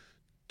publish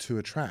to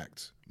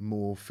attract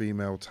more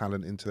female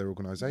talent into their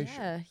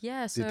organization.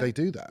 Yeah. Did they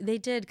do that? They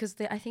did, because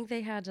I think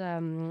they had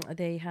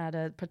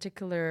a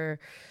particular,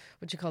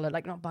 what you call it,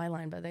 like not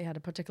byline, but they had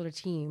a particular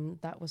team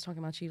that was talking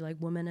about actually like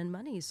women and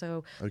money.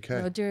 So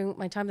during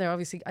my time there,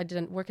 obviously I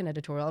didn't work in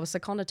editorial. I was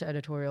seconded to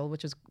editorial,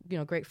 which was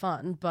great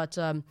fun. But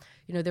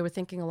they were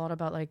thinking a lot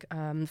about like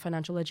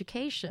financial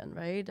education,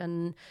 right,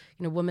 and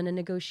women in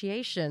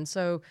negotiation.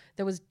 So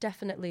there was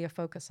definitely a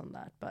focus on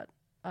that. But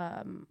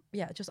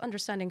just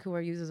understanding who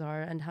our users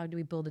are and how do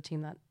we build a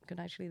team that could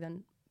actually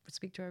then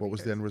speak to our What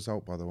was readers. the end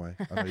result, by the way?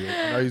 I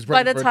know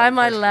By the time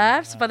I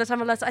left,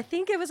 I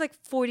think it was like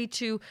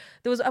 42.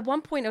 There was at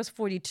one point it was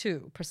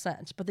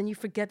 42%, but then you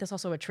forget there's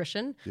also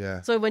attrition.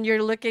 Yeah. So when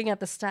you're looking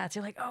at the stats,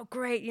 you're like, oh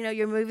great,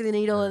 you're moving the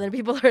needle, and then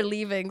people are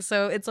leaving.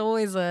 So it's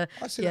always I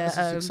see that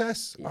as a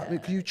success. I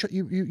mean, you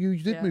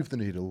did move the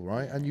needle,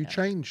 right? And you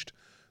changed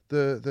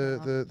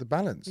the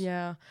balance.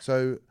 Yeah.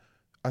 So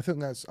I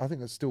think that's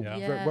still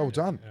very well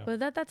done.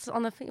 But that's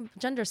on the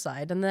gender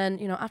side. And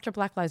then, after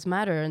Black Lives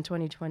Matter in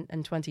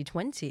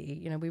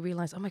 2020, we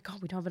realized, oh my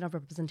God, we don't have enough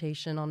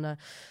representation on the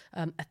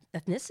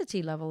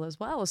ethnicity level as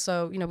well.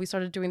 So, we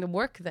started doing the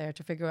work there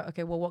to figure out,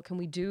 okay, well, what can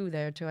we do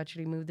there to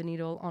actually move the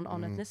needle on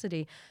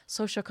ethnicity?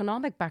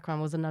 Socioeconomic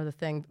background was another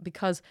thing,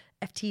 because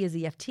FT is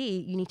the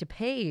FT. You need to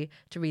pay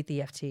to read the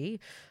FT.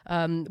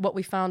 What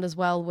we found as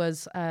well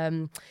was,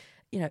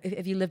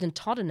 if you lived in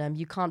Tottenham,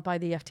 you can't buy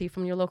the FT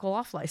from your local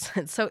off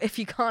license. So if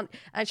you can't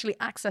actually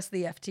access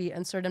the FT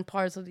in certain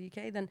parts of the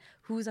UK, then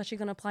who's actually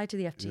going to apply to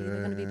the FT?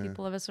 They're going to be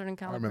people of a certain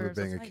caliber. I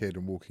remember being a kid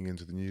and walking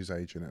into the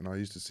newsagent, and I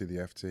used to see the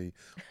FT,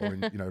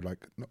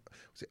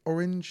 was it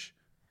orange?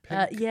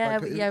 Pink?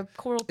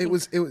 Coral pink.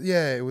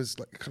 It was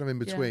like kind of in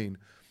between.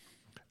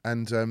 Yeah.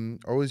 And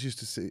I always used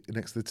to sit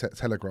next to the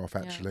Telegraph,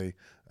 actually.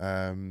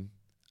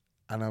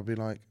 And I'll be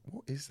like,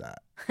 what is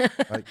that?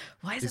 Like,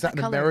 why is that an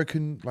color?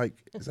 American,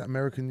 is that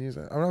American news?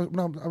 I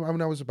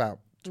was about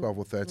 12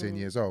 or 13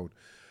 years old.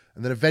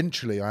 And then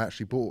eventually I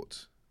actually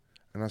bought,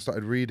 and I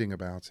started reading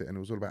about it, and it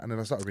was all about, and then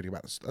I started reading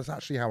about, that's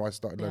actually how I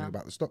started learning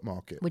about the stock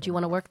market. Would you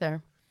want to work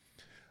there?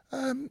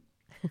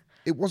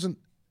 It wasn't,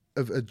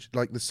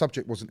 the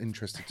subject wasn't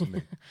interesting to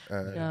me.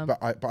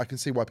 But I can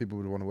see why people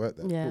would want to work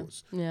there, of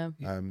course. Yeah.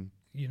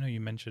 You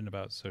mentioned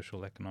about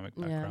social economic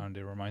background.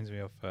 It reminds me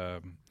of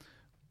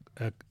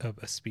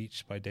a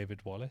speech by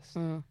David Wallace,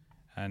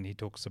 and he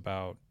talks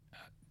about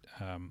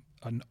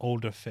an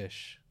older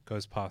fish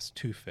goes past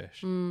two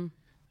fish,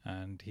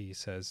 and he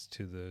says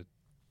to the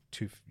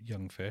two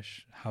young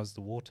fish, "How's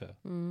the water?"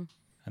 And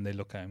they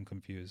look at him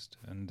confused,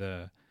 and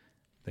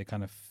they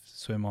kind of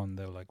swim on.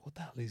 They're like, "What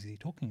the hell is he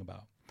talking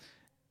about?"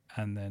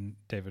 And then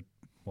David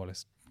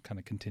Wallace kind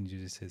of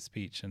continues his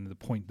speech, and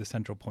the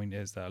central point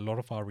is that a lot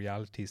of our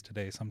realities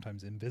today is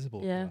sometimes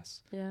invisible to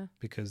us,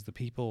 because the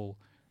people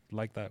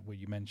like that, what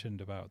you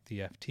mentioned about the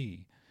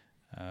FT,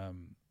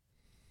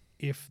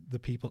 if the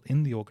people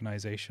in the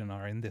organization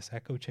are in this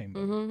echo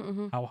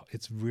chamber, how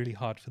it's really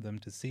hard for them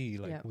to see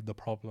the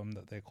problem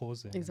that they're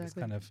causing. Exactly. It's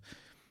kind of,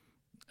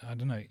 I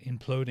don't know,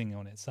 imploding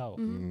on itself.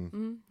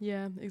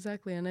 Yeah,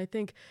 exactly. And I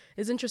think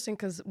it's interesting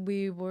because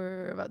we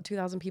were about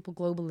 2,000 people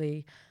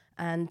globally.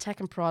 And tech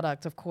and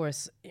product, of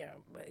course,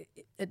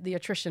 the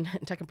attrition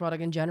in tech and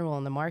product in general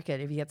in the market,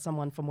 if you get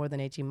someone for more than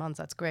 18 months,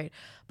 that's great.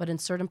 But in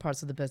certain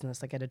parts of the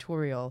business, like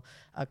editorial,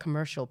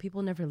 commercial,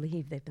 people never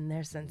leave. They've been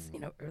there since,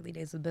 early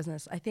days of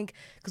business. I think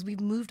because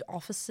we've moved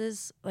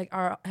offices, like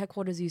our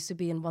headquarters used to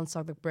be in One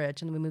Southwark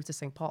Bridge, and then we moved to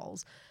St.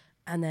 Paul's.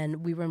 And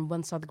then we were in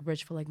One Southwark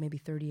Bridge for like maybe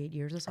 38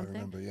 years or something. I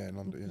remember, in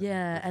London.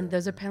 And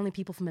there's apparently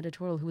people from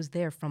editorial who was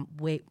there from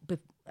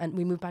and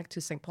we moved back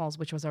to St. Paul's,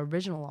 which was our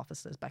original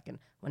offices back in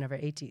whenever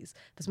 80s.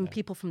 There's been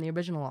people from the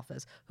original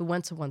office who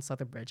went to One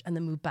Southwark Bridge and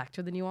then moved back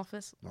to the new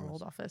office, our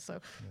old office.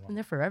 So been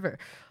there forever.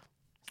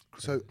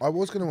 So I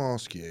was going to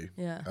ask you,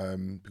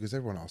 because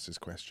everyone asks this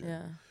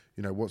question.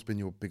 What's been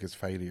your biggest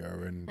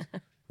failure, and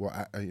what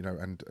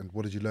and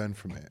what did you learn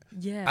from it?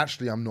 Yeah.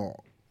 Actually, I'm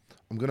not.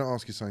 I'm going to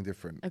ask you something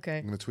different. Okay.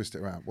 I'm going to twist it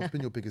around. What's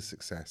been your biggest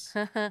success?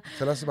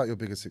 Tell us about your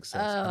biggest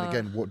success. And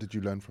again, what did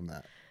you learn from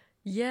that?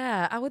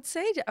 Yeah, I would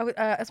say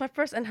it's my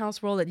first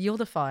in-house role at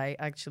Yieldify,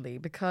 actually,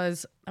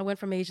 because I went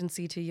from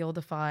agency to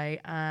Yieldify,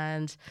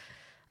 and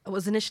I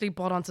was initially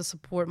brought on to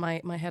support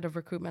my head of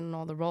recruitment and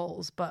all the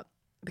roles, but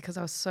because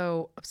I was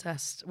so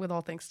obsessed with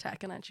all things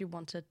tech and I actually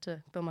wanted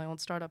to build my own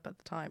startup at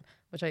the time,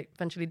 which I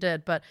eventually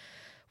did, but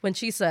when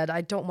she said,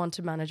 I don't want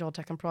to manage all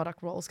tech and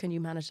product roles, can you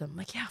manage them? I'm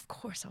like, yeah, of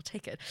course, I'll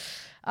take it.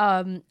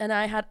 And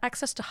I had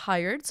access to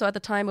Hired. So at the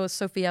time, it was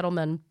Sophie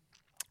Edelman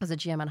was a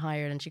GM at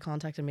Hired, and she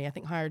contacted me. I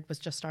think Hired was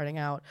just starting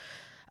out.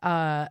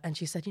 And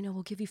she said,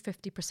 we'll give you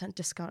 50%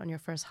 discount on your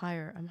first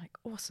hire. I'm like,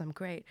 awesome,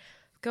 great.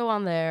 Go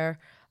on there.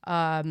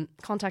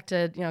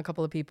 Contacted, a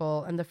couple of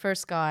people. And the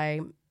first guy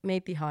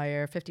made the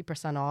hire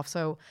 50% off.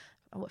 So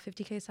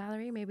 50K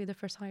salary? Maybe the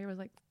first hire was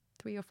like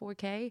 3 or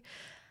 4K.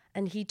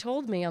 And he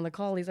told me on the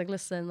call, he's like,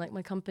 listen, like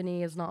my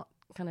company is not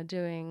kind of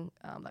doing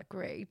that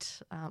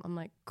great. I'm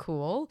like,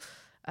 cool.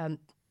 Can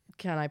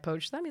I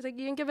poach them? He's like,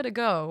 you can give it a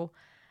go.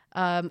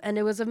 And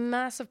it was a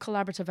massive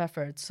collaborative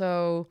effort.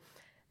 So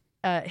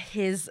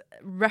his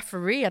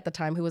referee at the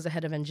time, who was the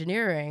head of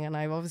engineering, and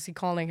I'm obviously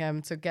calling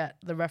him to get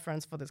the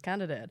reference for this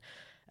candidate.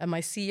 And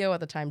my CEO at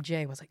the time,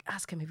 Jay, was like,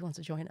 ask him if he wants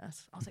to join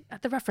us. I was like,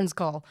 at the reference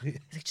call. He's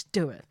like, just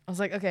do it. I was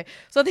like, okay.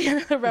 So at the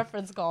end of the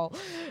reference call,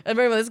 and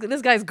remember,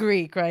 this guy's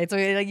Greek, right? So,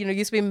 like,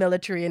 used to be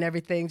military and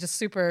everything, just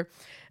super,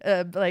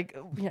 like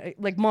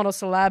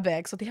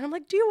monosyllabic. So at the end, I'm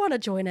like, do you want to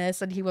join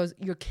us? And he was,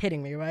 you're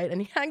kidding me, right?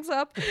 And he hangs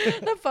up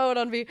the phone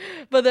on me.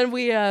 But then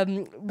we,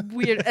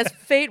 as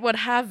fate would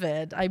have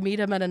it, I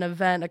meet him at an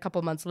event a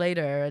couple months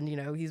later, and,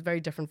 he's very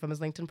different from his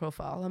LinkedIn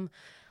profile.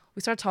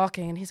 We start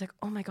talking, and he's like,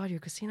 "Oh my God, you're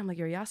Christine." I'm like,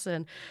 "You're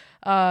Yasin,"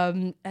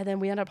 and then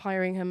we end up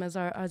hiring him as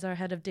our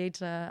head of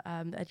data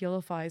at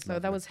Yellowfy. So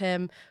that was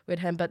him with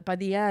him. But by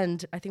the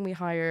end, I think we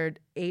hired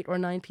 8 or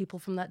 9 people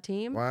from that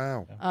team.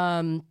 Wow.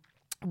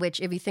 Which,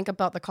 if you think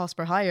about the cost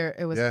per hire,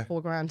 it was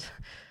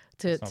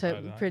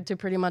 $4,000 to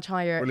pretty much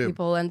hire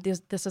people. And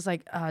this is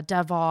like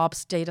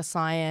DevOps, data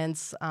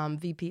science,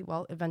 VP.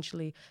 Well,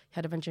 eventually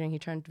head of engineering, he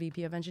turned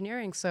VP of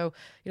engineering. So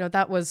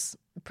that was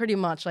pretty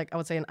much like, I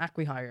would say, an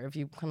acqui-hire if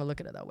you kind of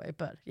look at it that way.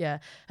 But yeah,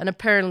 and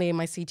apparently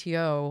my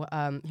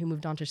CTO, who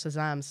moved on to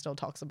Shazam, still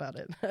talks about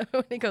it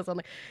when he goes on,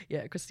 like,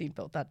 yeah, Christine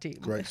built that team.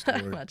 Great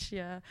story. Much,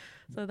 yeah.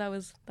 So that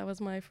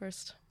was my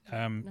first.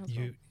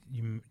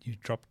 You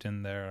dropped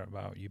in there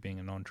about you being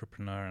an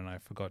entrepreneur, and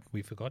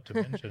we forgot to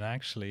mention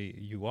actually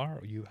you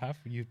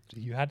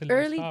had a little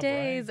early startup,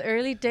 days,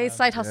 right?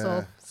 side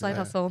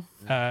hustle.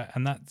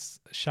 And that's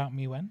Shout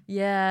Me When.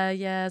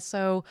 Yeah.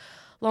 So,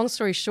 long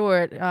story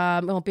short,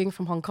 being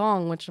from Hong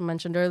Kong, which I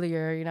mentioned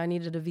earlier, I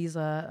needed a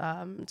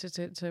visa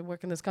to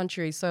work in this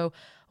country. So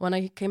when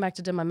I came back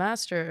to do my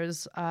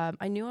master's,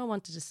 I knew I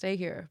wanted to stay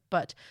here.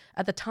 But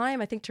at the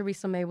time, I think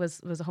Theresa May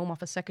was a Home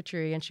Office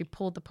secretary, and she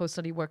pulled the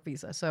post-study work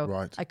visa.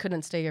 So I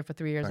couldn't stay here for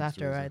 3 years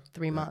after. I had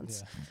 3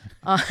 months.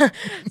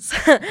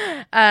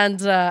 Yeah.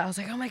 And I was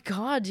like, oh my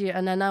God. Yeah.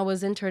 And then I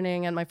was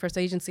interning at my first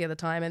agency at the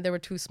time, and they were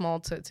too small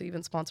to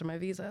even sponsor my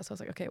visa. So I was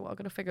like, okay, well, I'm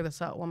going to figure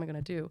this out. What am I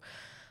going to do?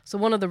 So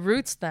one of the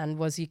routes then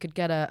was you could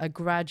get a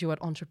graduate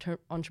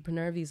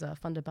entrepreneur visa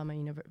funded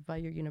by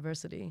your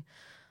university.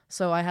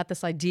 So I had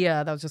this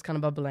idea that was just kind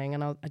of bubbling,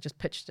 and I just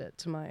pitched it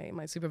to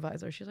my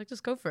supervisor. She's like,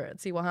 just go for it,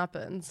 see what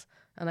happens.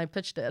 And I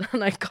pitched it,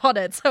 and I got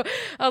it. So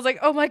I was like,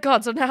 oh my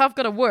God, so now I've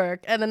got to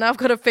work, and then I've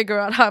got to figure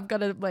out how I've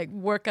got to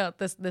work out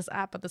this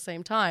app at the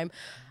same time.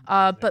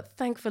 But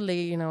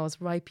thankfully, I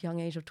was ripe young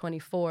age of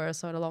 24,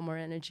 so I had a lot more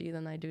energy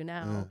than I do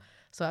now. Yeah.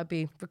 So I'd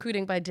be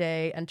recruiting by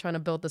day and trying to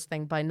build this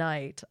thing by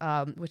night,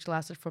 which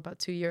lasted for about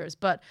 2 years.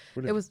 But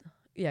Brilliant. It was,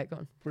 go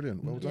on.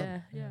 Brilliant, well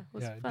done. Yeah, it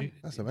was fun.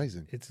 That's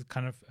amazing. It's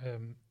kind of,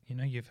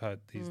 you've heard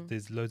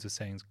there's loads of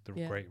sayings, the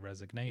great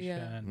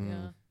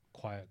resignation,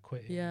 quiet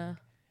quitting,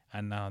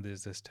 and now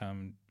there's this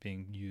term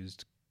being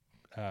used.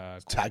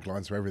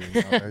 Taglines for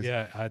everything nowadays.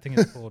 Yeah, I think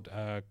it's called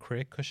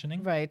career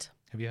cushioning. Right.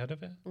 Have you heard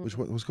of it? Which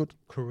one was called?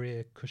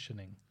 Career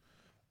cushioning.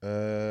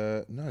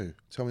 No,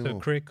 tell me more. So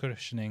career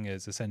cushioning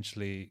is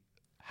essentially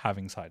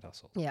having side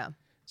hustle. Yeah.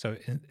 So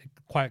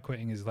quiet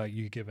quitting is like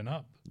you giving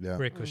up. Yeah.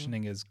 Career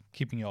cushioning is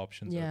keeping your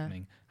options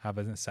opening,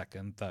 having a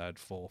second, third,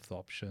 fourth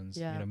options,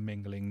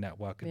 mingling,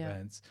 network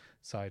events,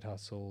 side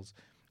hustles.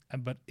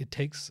 But it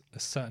takes a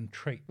certain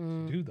trait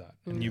to do that.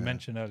 And you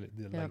mentioned earlier,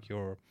 like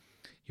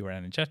you're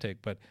energetic,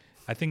 but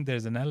I think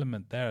there's an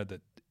element there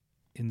that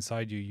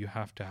inside you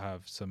have to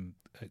have some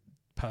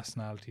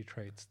personality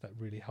traits that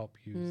really help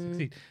you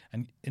succeed.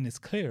 And it's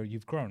clear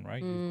you've grown,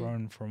 right? You've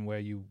grown from where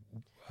you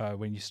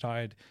when you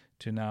started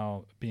to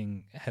now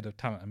being head of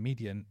talent and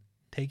media and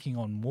taking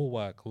on more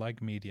work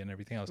like media and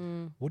everything else.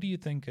 What do you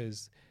think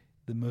is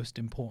the most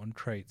important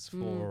traits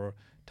for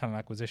talent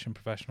acquisition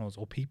professionals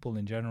or people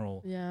in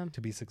general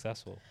to be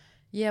successful?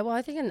 Yeah, well,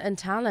 I think in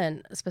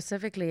talent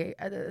specifically,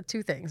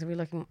 2 things. If we're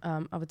looking,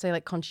 I would say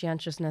like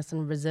conscientiousness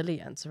and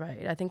resilience,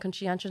 right? I think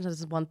conscientiousness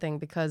is one thing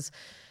because,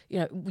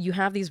 you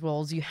have these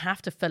roles, you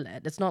have to fill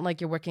it. It's not like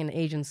you're working in an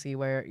agency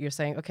where you're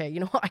saying, okay, you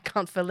know what, I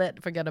can't fill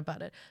it, forget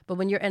about it. But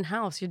when you're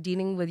in-house, you're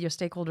dealing with your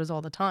stakeholders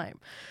all the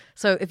time.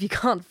 So if you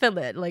can't fill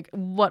it, like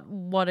what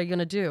are you going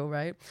to do,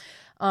 right?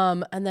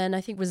 And then I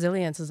think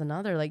resilience is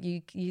another. Like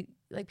you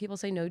like people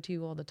say no to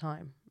you all the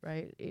time,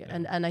 right? Yeah.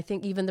 And I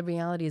think even the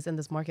reality is in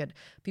this market,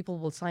 people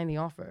will sign the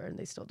offer and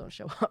they still don't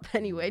show up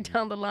anyway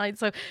down the line.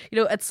 So,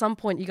 at some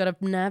point you got to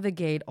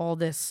navigate all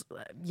this,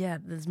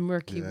 this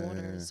murky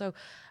water. So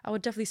I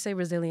would definitely say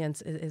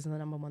resilience is the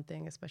number one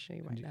thing,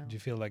 especially right now. Do you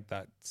feel like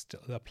that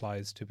still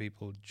applies to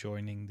people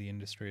joining the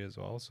industry as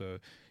well? So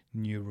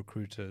new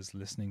recruiters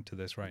listening to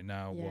this right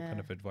now, what kind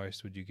of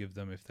advice would you give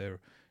them if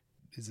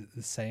is it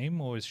the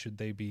same, or should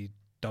they be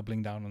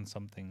doubling down on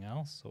something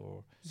else?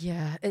 Or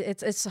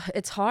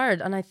it's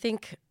hard, and I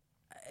think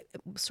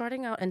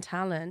starting out in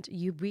talent,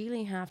 you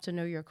really have to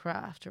know your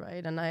craft,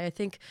 right? And I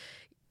think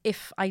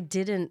if I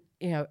didn't,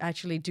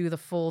 actually do the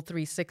full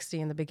 360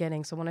 in the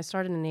beginning. So when I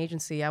started in an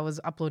agency, I was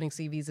uploading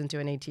CVs into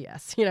an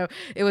ATS.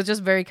 It was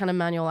just very kind of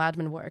manual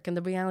admin work. And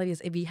the reality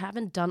is, if you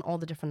haven't done all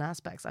the different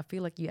aspects, I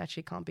feel like you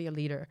actually can't be a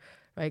leader,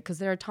 right? Because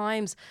there are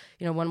times,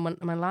 when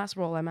my last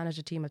role, I managed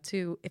a team of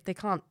 2. If they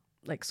can't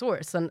like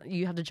source, and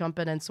you have to jump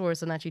in and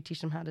source and actually teach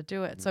them how to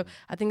do it. So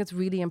I think it's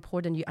really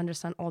important you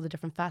understand all the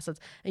different facets.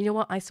 And you know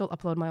what? I still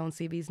upload my own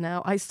CVs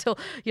now. I still,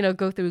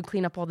 go through and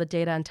clean up all the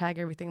data and tag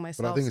everything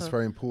myself. But I think it's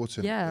very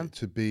important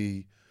to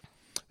be,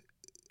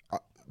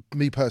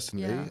 me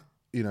personally,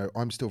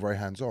 I'm still very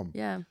hands-on.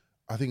 Yeah.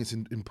 I think it's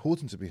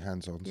important to be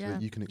hands-on so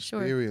that you can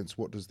experience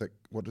what does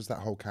that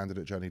whole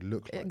candidate journey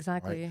look like.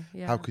 Exactly. Right?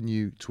 Yeah. How can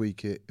you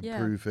tweak it,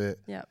 improve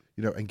it,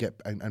 and get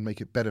and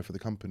make it better for the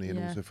company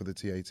and also for the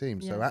TA team.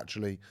 So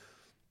actually,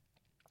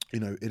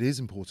 it is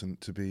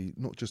important to be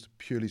not just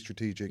purely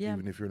strategic,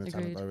 even if you're in a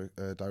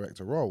talent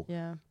director role.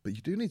 Yeah. But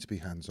you do need to be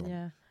hands-on.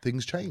 Yeah.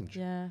 Things change.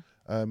 Yeah.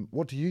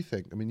 What do you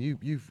think? I mean,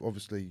 you've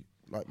obviously,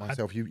 like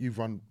myself, you've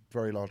run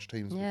very large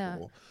teams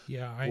before.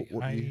 Yeah,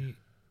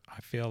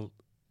 I feel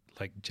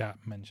like Jap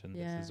mentioned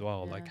this as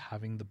well, like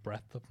having the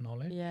breadth of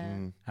knowledge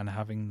and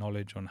having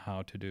knowledge on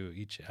how to do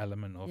each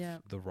element of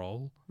the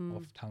role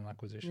of talent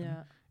acquisition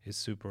is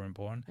super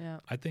important. Yeah.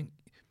 I think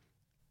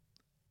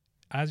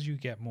as you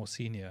get more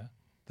senior,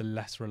 the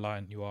less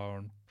reliant you are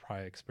on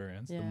prior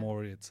experience, the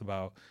more it's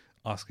about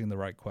asking the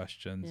right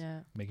questions,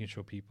 making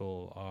sure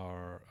people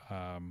are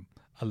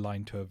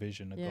aligned to a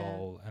vision, a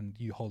goal, and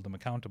you hold them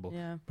accountable.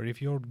 Yeah. But if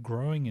you're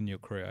growing in your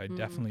career, I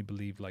definitely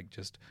believe like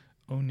just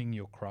owning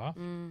your craft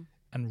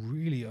and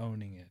really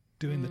owning it,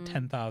 doing the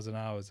 10,000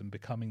 hours and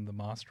becoming the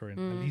master in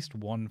at least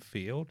one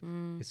field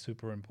is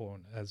super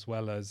important, as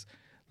well as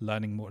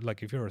learning more.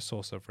 Like if you're a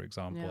sourcer, for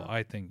example,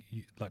 I think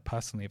like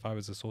personally, if I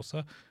was a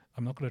sourcer,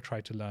 I'm not going to try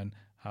to learn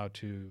how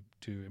to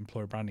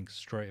employer branding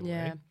straight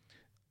away.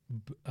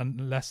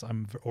 Unless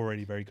I'm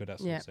already very good at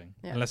sourcing,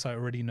 unless I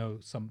already know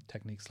some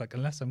techniques, like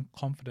unless I'm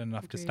confident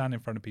enough to stand in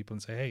front of people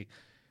and say, hey,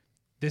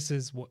 this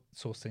is what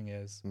sourcing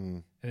is.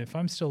 And if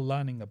I'm still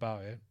learning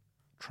about it,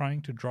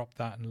 trying to drop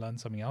that and learn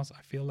something else,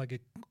 I feel like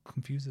it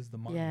confuses the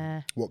mind.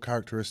 Yeah. What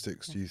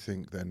characteristics do you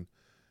think then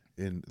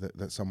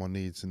that someone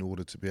needs in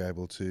order to be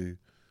able to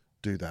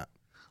do that?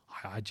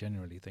 I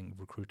genuinely think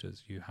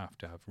recruiters, you have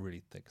to have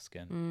really thick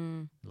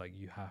skin. Like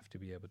you have to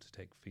be able to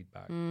take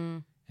feedback.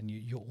 And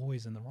you're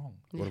always in the wrong.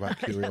 What about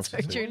curiosity? That's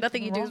very true.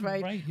 Nothing you do is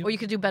right. Or you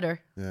could do better.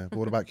 Yeah. But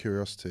what about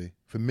curiosity?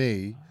 For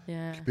me,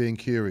 being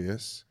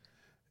curious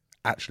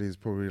actually is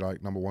probably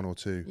like number 1 or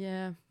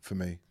 2 for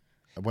me.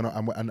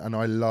 And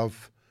I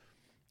love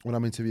when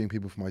I'm interviewing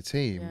people for my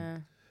team,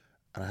 and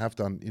I have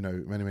done,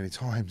 many, many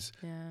times.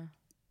 Yeah.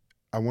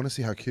 I want to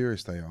see how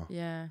curious they are.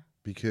 Yeah.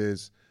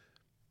 Because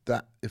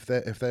that if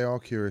they are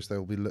curious, they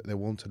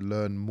want to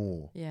learn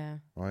more. Yeah.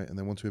 Right, and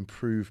they want to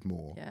improve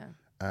more.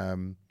 Yeah.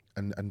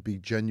 And be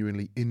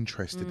genuinely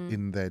interested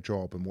in their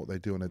job and what they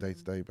do on a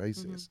day-to-day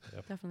basis.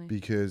 Yep. Definitely.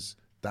 Because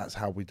that's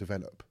how we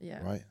develop.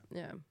 Yeah. Right.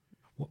 Yeah.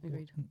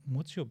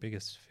 What's your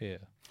biggest fear?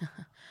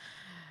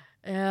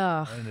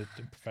 Yeah. In the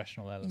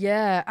professional element.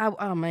 Yeah.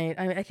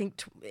 I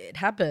think it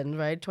happened,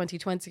 right?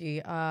 2020.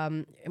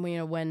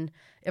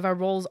 If our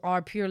roles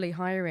are purely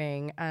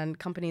hiring and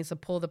companies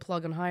pull the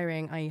plug on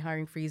hiring, i.e.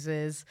 hiring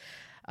freezes,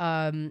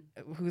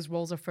 whose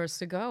roles are first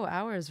to go?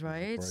 Ours,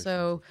 right?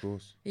 So, of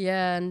course.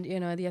 Yeah. And,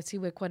 at the FC,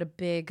 we're quite a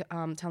big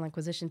talent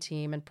acquisition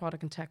team, and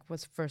product and tech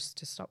was first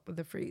to stop with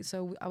the freeze.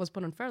 So I was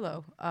put on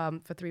furlough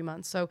for 3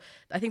 months. So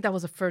I think that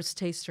was the first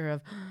taster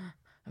of,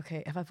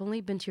 okay, if I've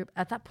only been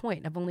at that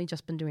point, I've only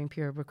just been doing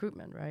pure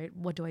recruitment, right?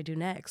 What do I do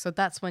next? So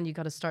that's when you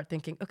got to start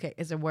thinking, okay,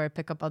 is there where I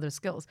pick up other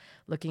skills?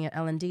 Looking at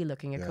L&D,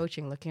 looking at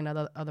coaching, looking at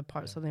other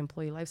parts of the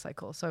employee life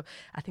cycle. So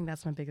I think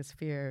that's my biggest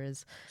fear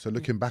is... So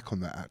looking back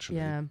on that,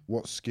 actually,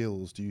 what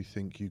skills do you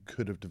think you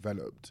could have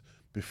developed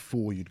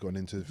before you'd gone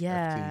into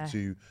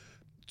FT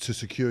to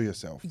secure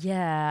yourself?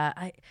 Yeah,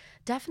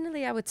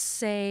 I would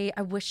say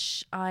I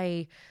wish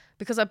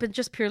because I've been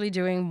just purely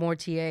doing more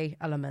TA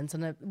elements,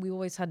 and we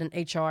always had an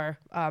HR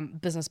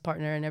business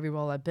partner in every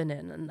role I've been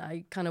in, and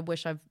I kind of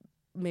wish I've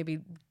maybe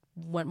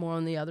went more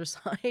on the other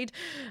side.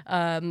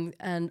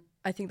 And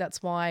I think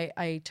that's why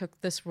I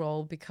took this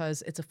role,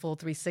 because it's a full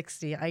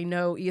 360. I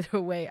know either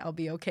way I'll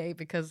be okay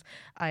because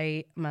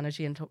I manage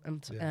the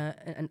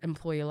an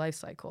employee life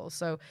cycle.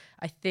 So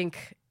I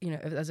think,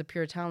 as a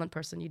pure talent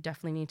person, you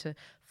definitely need to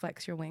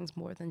flex your wings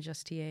more than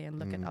just TA and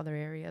look at other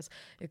areas.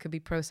 It could be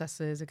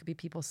processes, it could be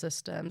people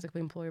systems, it could be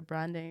employer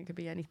branding, it could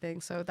be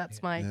anything. So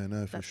that's my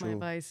my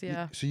advice.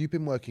 Yeah. So you've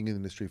been working in the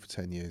industry for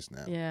 10 years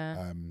now.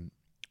 Yeah.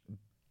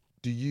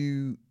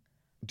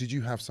 Did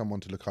you have someone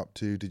to look up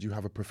to? Did you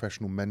have a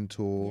professional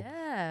mentor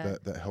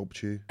that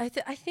helped you? I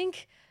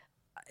think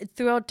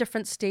throughout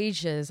different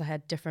stages, I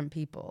had different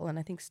people. And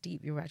I think,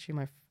 Steve, you were actually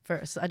my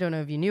first. I don't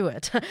know if you knew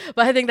it,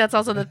 but I think that's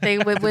also the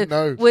thing with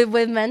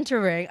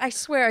mentoring. I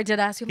swear I did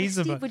ask you,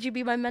 Steve, would you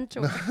be my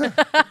mentor?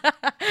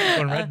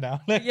 On red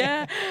now.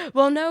 Yeah.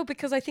 Well, no,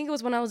 because I think it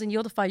was when I was in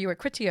Yieldify, you were at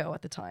Criteo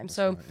at the time. That's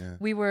so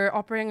we were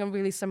operating in a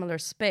really similar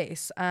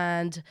space,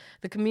 and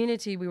the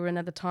community we were in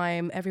at the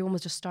time, everyone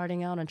was just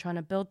starting out and trying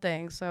to build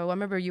things. So I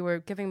remember you were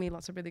giving me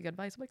lots of really good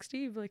advice. I'm like,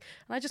 Steve, and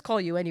I just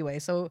call you anyway.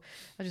 So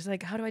I was just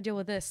like, how do I deal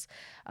with this?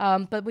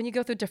 But when you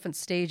go through different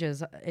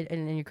stages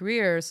in your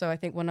career, so I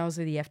think when I was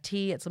at the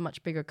FT, it's a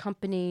much bigger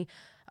company.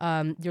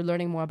 You're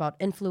learning more about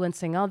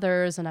influencing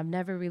others, and I've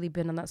never really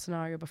been in that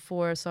scenario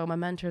before. So my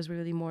mentors were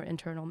really more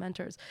internal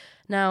mentors.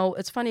 Now,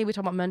 it's funny we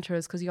talk about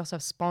mentors because you also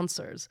have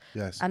sponsors.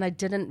 Yes. And I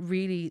didn't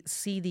really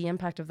see the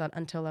impact of that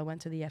until I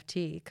went to the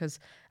FT, because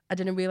I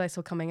didn't realize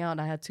till coming out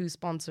I had 2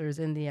 sponsors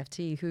in the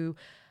FT who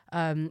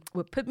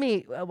would put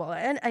me,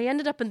 I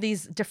ended up in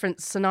these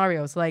different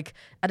scenarios, like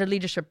at a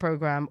leadership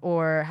program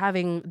or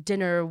having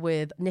dinner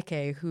with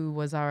Nikkei, who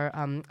was our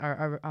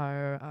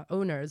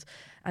owners.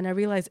 And I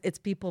realized it's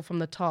people from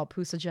the top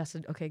who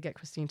suggested, okay, get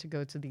Christine to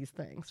go to these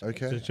things. Right?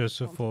 Okay. So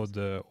just for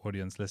the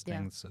audience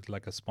listening, so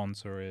like a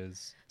sponsor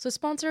is? So a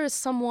sponsor is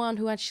someone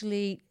who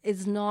actually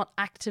is not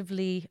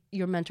actively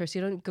your mentor. So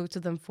you don't go to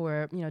them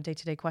for,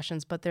 day-to-day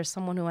questions, but there's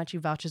someone who actually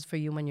vouches for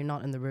you when you're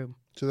not in the room.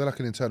 So they're like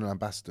an internal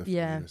ambassador for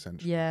you,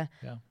 essentially.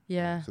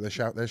 Yeah. So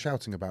they're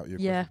shouting about you.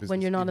 Yeah, when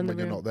you're not in the room.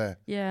 When you're not there.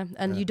 Yeah,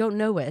 and you don't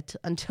know it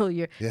until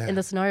you're in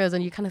the scenarios,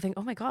 and you kind of think,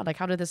 oh my God, like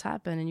how did this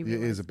happen? And your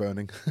ears are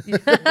burning.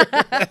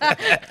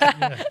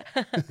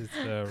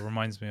 It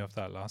reminds me of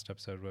that last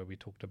episode where we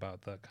talked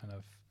about the kind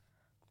of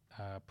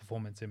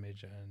performance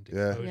image and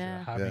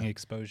exposure, having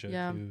exposure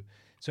to.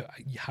 So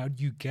how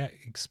do you get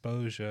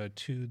exposure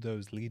to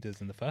those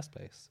leaders in the first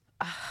place?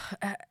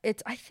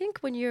 I think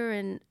when you're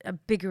in a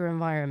bigger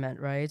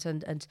environment, right,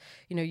 and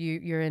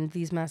you're in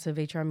these massive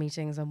HR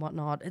meetings and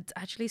whatnot, it's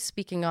actually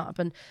speaking up.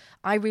 And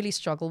I really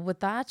struggle with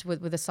that,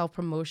 with the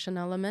self-promotion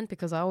element,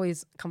 because I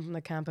always come from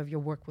the camp of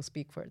your work will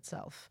speak for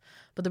itself.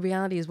 But the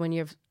reality is when you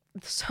have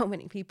so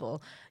many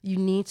people, you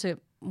need to,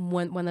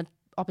 when the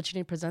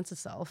opportunity presents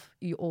itself,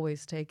 you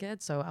always take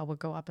it. So I would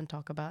go up and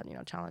talk about,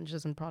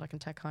 challenges in product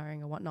and tech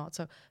hiring and whatnot.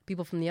 So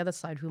people from the other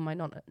side who might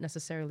not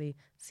necessarily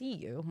see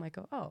you might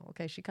go, oh,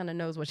 okay, she kind of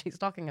knows what she's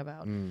talking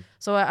about.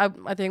 So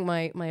I think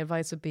my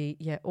advice would be,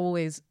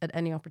 always at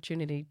any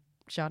opportunity,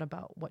 shout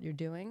about what you're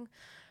doing.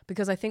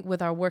 Because I think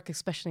with our work,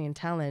 especially in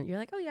talent, you're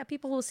like, oh yeah,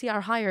 people will see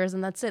our hires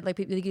and that's it. Like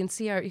you can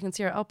see our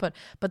output,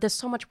 but there's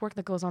so much work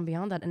that goes on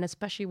beyond that, and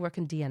especially work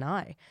in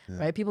D&I,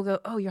 right? People go,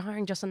 oh, you're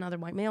hiring just another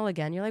white male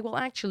again. You're like, well,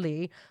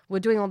 actually, we're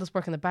doing all this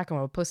work in the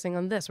background. We're posting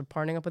on this. We're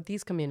partnering up with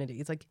these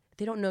communities. Like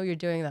they don't know you're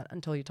doing that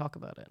until you talk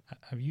about it.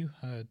 Have you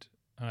heard?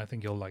 And I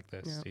think you'll like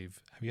this,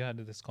 Steve. Have you heard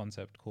of this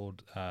concept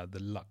called the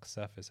luck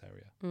surface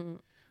area?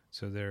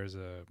 So there's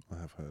I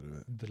have heard of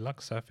it. The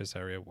luck surface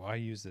area. Well, I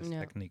use this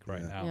technique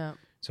right now.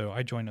 So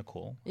I join a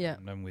call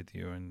and I'm with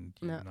you and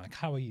you're like,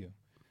 how are you?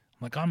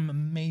 I'm like, I'm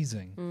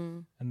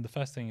amazing. And the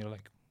first thing you're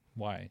like,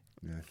 why?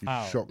 Yeah,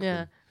 you shock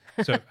them.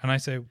 So, and I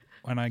say,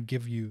 when I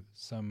give you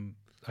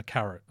a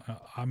carrot,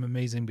 I'm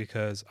amazing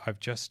because I've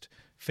just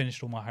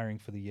finished all my hiring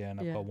for the year and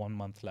I've got 1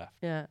 month left.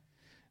 Yeah.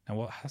 And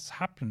what has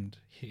happened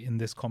in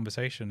this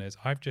conversation is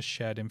I've just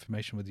shared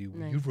information with you.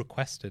 Nice. You've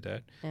requested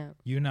it. Yeah.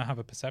 You now have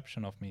a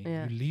perception of me.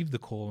 Yeah. You leave the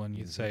call and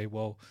you say,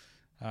 well,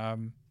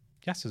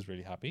 Yas is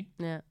really happy.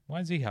 Yeah. Why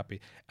is he happy?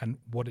 And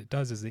what it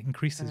does is it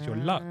increases your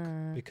luck,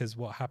 because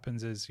what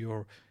happens is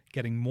you're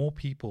getting more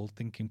people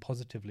thinking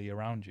positively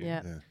around you.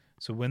 Yeah.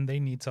 So when they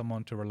need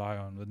someone to rely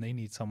on, when they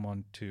need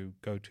someone to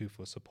go to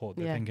for support,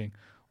 they're thinking,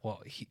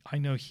 well, I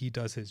know he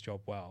does his job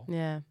well.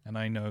 Yeah. And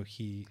I know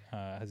he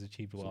has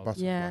achieved well.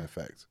 Butterfly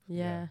effect.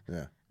 Yeah.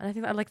 And I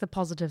think I like the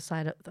positive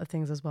side of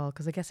things as well,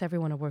 because I guess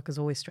everyone at work is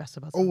always stressed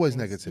about something. Always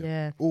negative.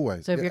 Yeah.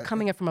 Always. So if you're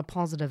coming in from a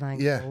positive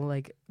angle,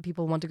 like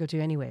people want to go to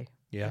you anyway.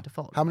 Yeah. By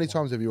default. How many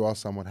times have you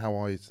asked someone, how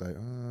are you today?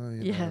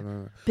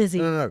 No. Busy.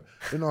 No.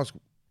 I didn't ask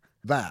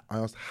that. I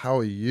asked, how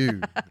are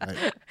you?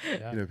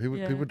 Like,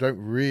 people don't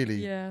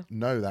really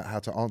know how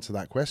to answer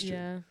that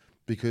question,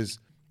 because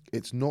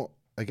it's not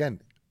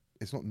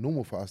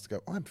normal for us to go,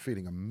 I'm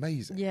feeling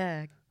amazing.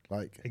 Yeah.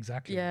 Like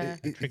exactly. Yeah.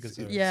 It triggers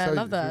I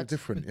love that.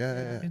 Different.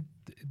 Yeah.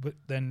 But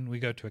then we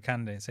go to a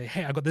candidate and say,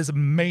 hey, I got this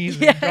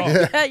amazing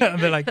job.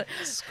 And they're like,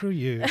 screw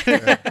you.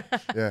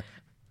 Yeah.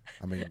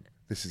 I mean,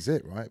 this is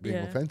it, right? Being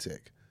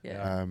authentic.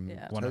 Yeah.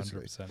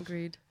 100%.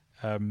 Agreed.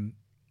 I'm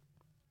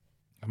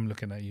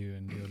looking at you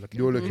and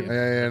you're looking.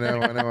 Yeah,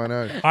 I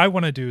know. I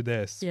want to do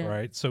this,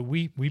 right? So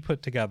we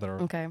put together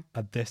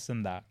a this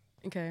and that.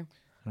 Okay.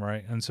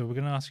 Right. And so we're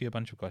going to ask you a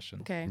bunch of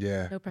questions. Okay.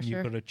 Yeah. No pressure.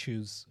 You've got to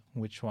choose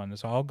which one.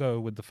 So I'll go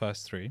with the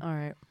first 3. All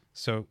right.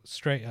 So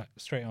straight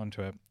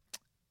onto it.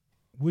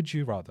 Would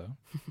you rather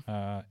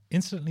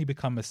instantly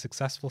become a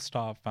successful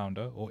startup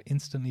founder or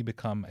instantly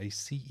become a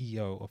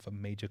CEO of a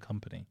major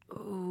company?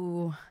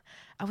 Ooh,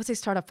 I would say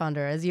startup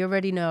founder. As you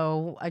already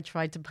know, I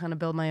tried to kind of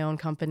build my own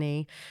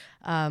company.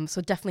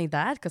 So definitely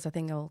that, because I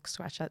think I'll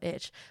scratch that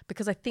itch.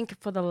 Because I think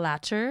for the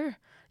latter,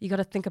 you got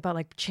to think about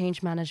like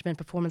change management,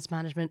 performance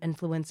management,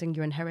 influencing.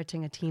 You're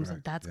inheriting a team, so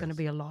that's going to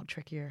be a lot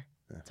trickier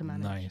to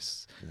manage.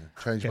 Nice.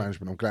 Yeah. Change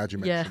management. I'm glad you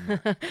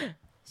mentioned that.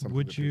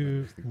 Would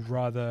you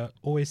rather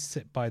always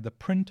sit by the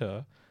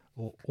printer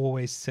or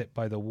always sit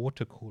by the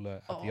water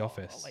cooler at the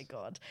office? Oh my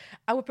God.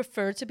 I would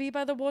prefer to be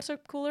by the water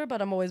cooler,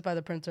 but I'm always by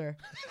the printer.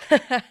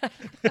 How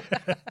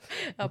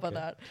about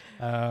that?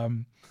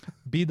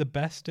 Be the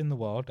best in the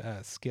world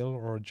at a skill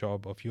or a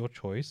job of your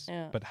choice,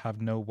 but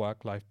have no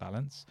work-life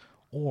balance,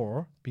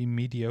 or be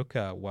mediocre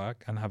at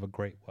work and have a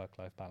great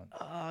work-life balance?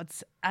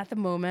 It's at the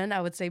moment,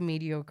 I would say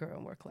mediocre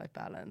and work-life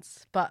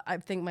balance. But I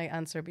think my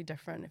answer would be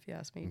different if you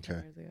asked me 10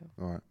 years ago.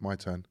 All right, my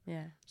turn.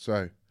 Yeah.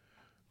 So,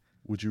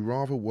 would you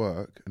rather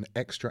work an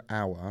extra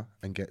hour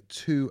and get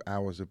 2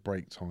 hours of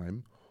break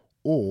time,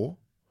 or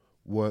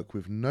work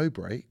with no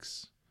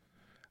breaks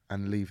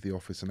and leave the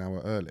office an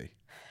hour early?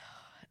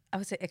 I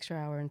would say extra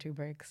hour and 2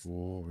 breaks.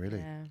 Oh, really?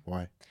 Yeah.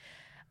 Why?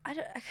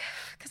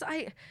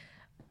 Because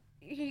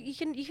you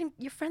can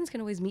your friends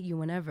can always meet you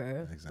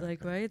whenever. Exactly.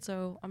 Like, right?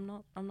 So I'm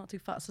not too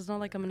fast. It's not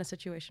like I'm in a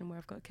situation where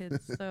I've got kids,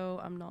 so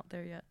I'm not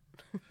there yet.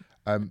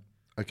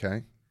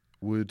 Okay.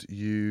 Would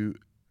you?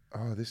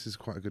 Oh, this is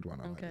quite a good one.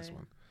 I like this Okay.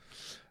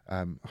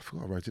 one. I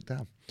forgot I wrote it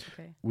down.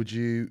 Okay. Would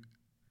you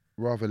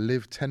rather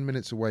live 10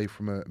 minutes away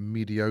from a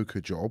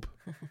mediocre job,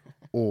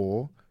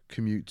 or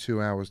commute 2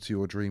 hours to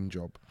your dream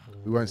job?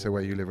 We won't say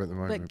where you live at the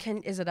moment.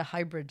 But is it a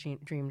hybrid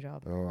dream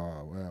job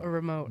Oh, well. or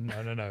remote?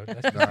 No. No, No,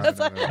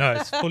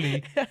 it's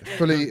fully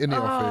Fully in the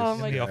Oh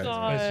office. my in the office.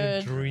 But it's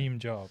God. your dream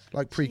job.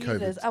 Like pre-COVID.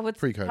 Jesus, I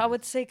Pre-COVID.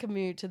 would say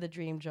commute to the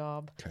dream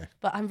job. Okay.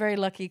 But I'm very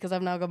lucky because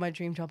I've now got my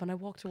dream job and I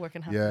walk to work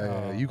and have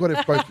Yeah. You got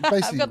it both.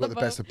 Basically, you got the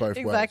best of both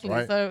Exactly,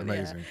 worlds, right? so, yeah.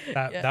 Amazing.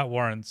 That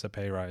warrants a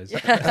pay rise.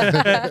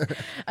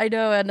 I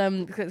know,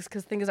 and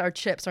because thing is, our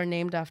chips are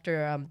named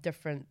after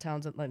different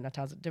towns, not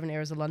towns, different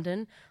areas of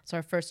London. So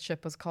our first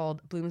chip was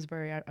called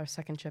Bloomsbury. Our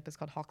second chip is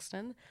called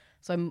Hoxton.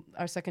 So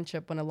our second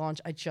chip, when I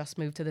launched, I just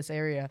moved to this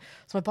area.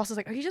 So my boss is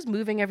like, "Are you just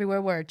moving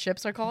everywhere where our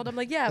chips are called?" I'm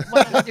like, "Yeah,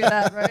 why don't we do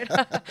that,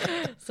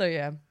 right?" So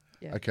yeah.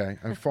 Okay.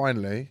 And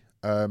finally,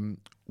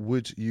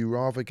 would you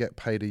rather get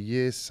paid a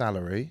year's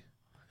salary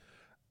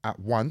at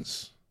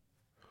once,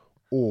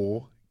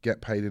 or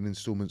get paid in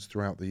installments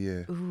throughout the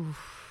year? Ooh,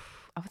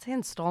 I would say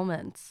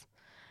installments.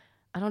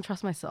 I don't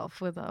trust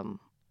myself with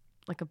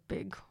like a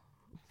big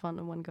fund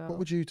in one go. What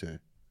would you do?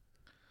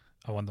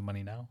 I want the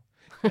money now.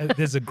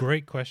 There's a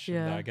great question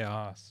that Yeah. I get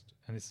asked,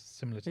 and it's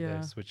similar to Yeah.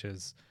 this, which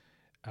is,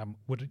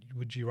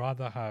 would you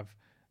rather have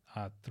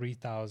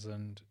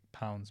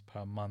 £3,000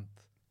 per month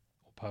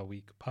or per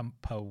week per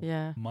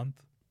Yeah. month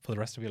for the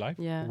rest of your life?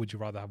 Yeah. Or would you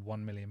rather have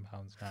 £1 million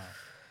now?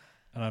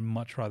 And I'd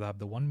much rather have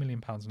the £1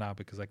 million now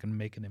because I can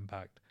make an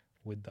impact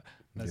with that.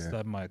 That's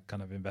Yeah. my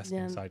kind of investing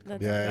Yeah, side. that's-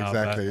 comes Yeah, now,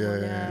 exactly.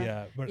 but- Yeah.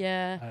 Yeah, but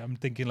Yeah. I'm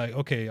thinking like,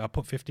 okay, I'll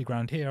put 50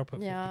 grand here. I'll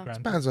put Yeah.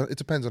 50 grand. It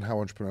depends on how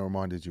entrepreneurial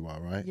minded you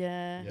are, right?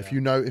 Yeah. Yeah. If you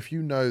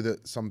know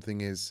that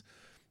something is,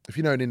 if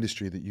you know an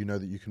industry that you know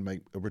that you can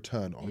make a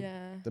return on,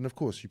 Yeah. then of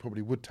course you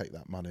probably would take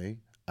that money.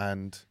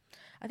 And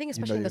I think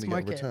you know especially in you're this gonna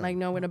get a market, return. like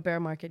no, in a bear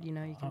market, you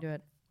can do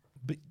it.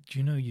 But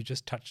you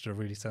just touched a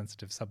really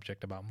sensitive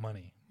subject about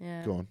money.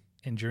 Yeah. go on.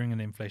 And during an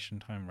inflation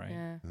time, right?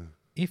 Yeah.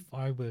 If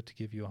I were to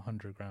give you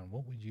 100 grand,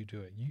 what would you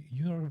do it?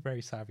 You're a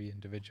very savvy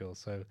individual,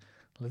 so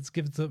let's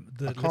give the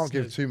I can't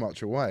give listeners- too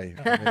much away.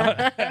 I mean,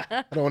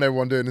 I don't want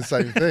everyone doing the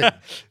same thing.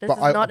 This is not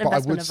I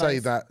investment would say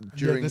advice. that Yeah,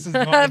 during. this is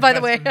not By the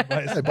way. investment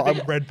advice, No, but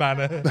big red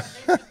banner.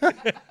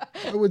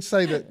 I would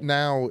say that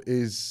now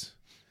is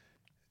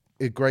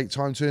a great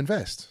time to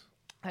invest.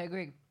 I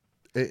agree.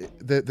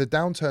 The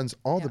downturns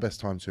are Yeah. the best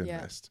time to Yeah.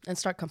 invest. And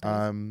start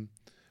companies.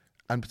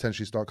 And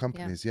potentially start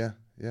companies. Yeah,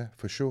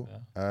 for sure.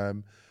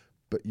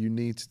 But you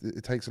need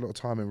it takes a lot of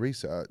time and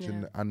research,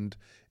 Yeah. and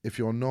if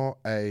you're not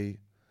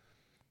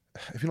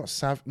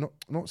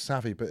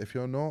savvy, but if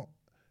you're not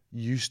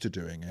used to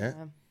doing it,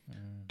 Yeah.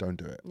 don't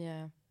do it.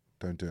 Yeah.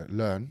 Don't do it.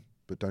 Learn,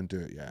 but don't do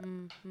it yet.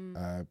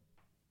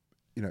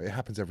 It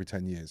happens every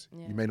 10 years.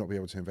 Yeah. You may not be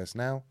able to invest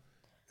now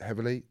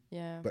heavily,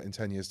 Yeah. but in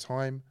 10 years'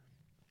 time,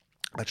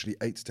 actually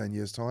 8 to 10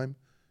 years' time,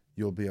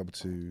 you'll be able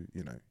to,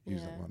 use that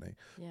Yeah. money.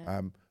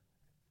 Yeah.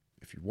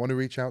 If you want to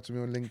reach out to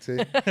me on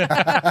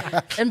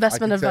LinkedIn,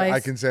 Investment advice. I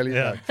can tell you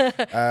Yeah.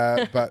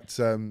 that. But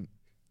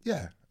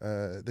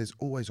there's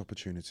always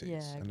opportunities, Yeah,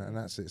 I and agree.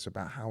 that's it. It's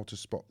about how to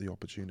spot the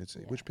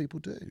opportunity, Yeah. which people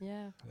do.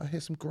 Yeah. I hear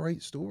some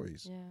great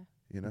stories. Yeah.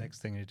 Next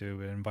thing you do,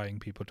 we're inviting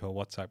people to a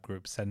WhatsApp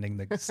group, sending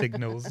the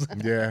signals.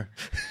 Yeah.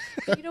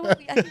 But you know what?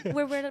 I think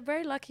we're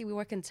very lucky we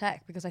work in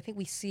tech because I think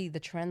we see the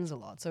trends a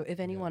lot. So if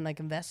anyone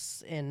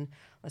invests in,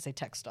 let's say,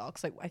 tech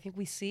stocks, I think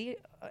we see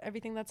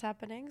everything that's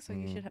happening. So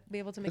you should be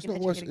able to make It's an not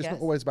educated always. It's guess.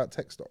 not always about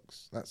tech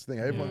stocks. That's the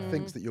thing. Everyone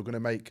thinks that you're going to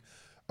make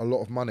a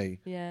lot of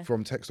money Yeah.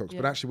 from tech stocks,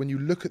 but Yeah. actually, when you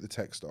look at the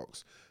tech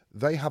stocks,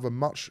 they have a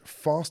much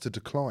faster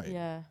decline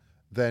Yeah.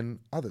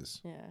 than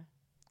others, Yeah.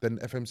 than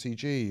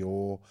FMCG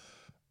or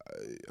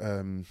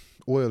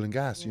oil and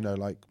gas.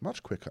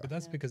 Much quicker. But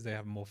that's because they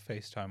have more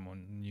face time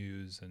on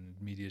news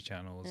and media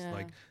channels. Yeah.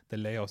 Like the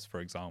layoffs, for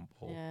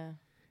example, Yeah.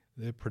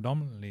 they're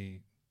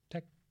predominantly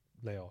tech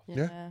layoffs.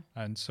 Yeah.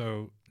 And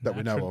so That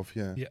we know naturally- of,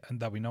 yeah. Yeah, and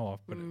that we know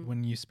of. But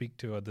when you speak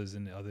to others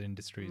in other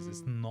industries,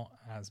 it's not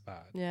as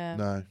bad. Yeah.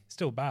 No. It's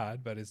still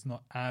bad, but it's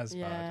not as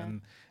Yeah. bad.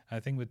 And I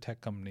think with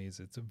tech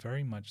companies, it's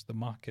very much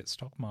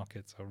stock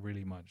markets are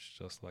really much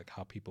just like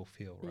how people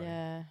feel, right?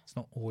 Yeah. It's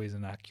not always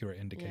an accurate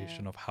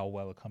indication of how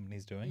well a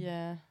company's doing.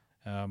 Yeah.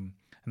 And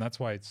that's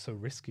why it's so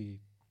risky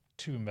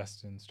to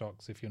invest in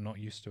stocks if you're not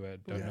used to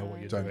it, don't know what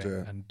you're Don't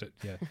doing. do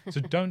it. And so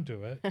don't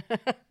do it.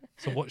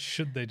 So what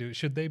should they do?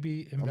 Should they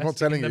be investing I'm not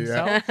telling in you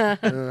themselves?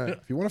 No.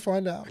 If you want to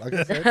find out, like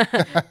I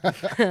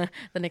said,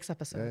 The next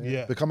episode.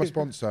 Yeah. become a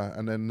sponsor,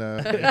 and then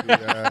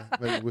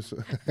maybe we'll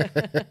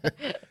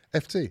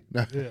FT.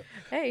 No. Yeah.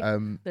 Hey,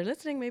 they're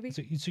listening maybe.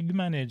 So you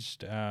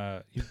managed,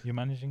 you're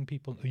managing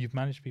people, you've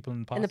managed people in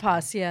the past? In the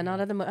past, yeah, not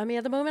at the I mean,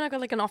 at the moment, I've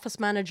got like an office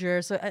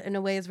manager. So in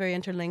a way, it's very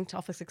interlinked,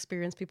 office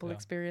experience, people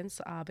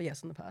experience. But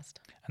yes, in the past.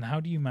 And how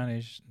do you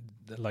manage,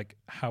 like,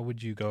 how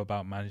would you go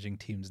about managing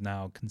teams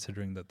now,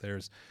 considering that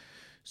there's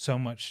so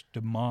much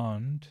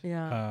demand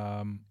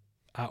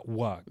at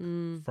work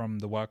from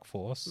the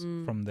workforce,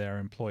 from their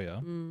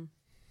employer,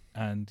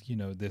 and, you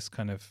know, this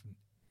kind of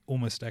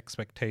almost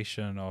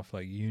expectation of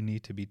like, you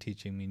need to be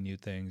teaching me new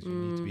things, you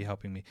need to be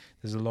helping me.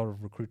 There's a lot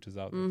of recruiters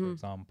out there, for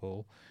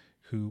example,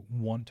 who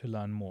want to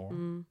learn more,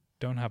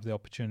 don't have the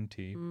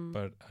opportunity,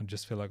 but I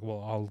just feel like,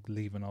 well, I'll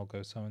leave and I'll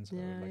go so and so.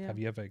 Like, have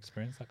you ever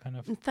experienced that kind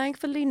of?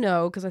 Thankfully,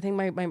 no, because I think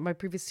my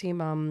previous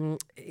team,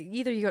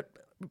 either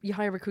you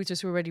hire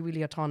recruiters who are already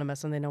really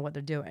autonomous and they know what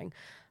they're doing.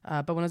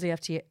 But when I was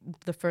at FT,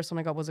 the first one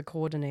I got was a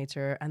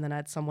coordinator, and then I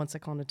had someone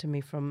seconded to me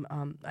from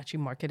actually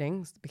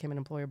marketing, became an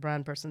employer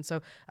brand person.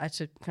 So I had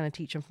to kind of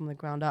teach them from the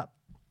ground up.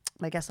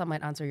 I guess that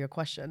might answer your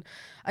question.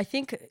 I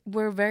think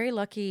we're very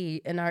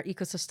lucky in our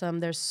ecosystem.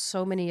 There's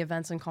so many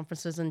events and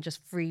conferences and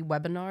just free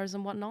webinars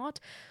and whatnot.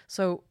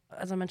 So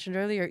as I mentioned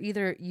earlier,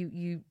 either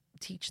you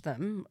teach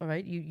them, all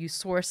right, you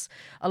source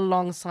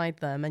alongside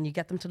them and you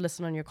get them to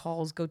listen on your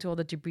calls, go to all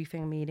the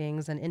debriefing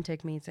meetings and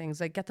intake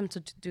meetings, like get them to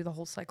do the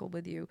whole cycle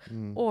with you,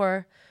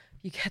 or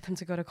you get them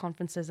to go to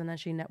conferences and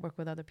actually network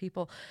with other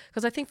people.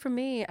 Because I think for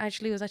me,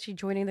 actually, it was actually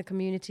joining the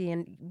community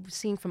and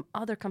seeing from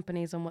other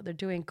companies and what they're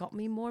doing got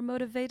me more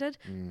motivated.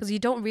 Because you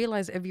don't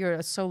realize if you're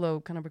a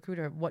solo kind of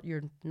recruiter what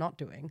you're not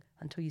doing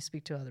until you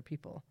speak to other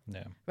people.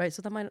 Yeah. Right.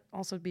 So that might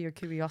also be your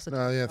curiosity.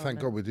 No, yeah. Thank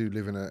God we do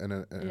live in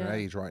an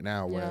age right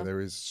now where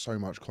there is so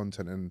much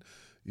content and,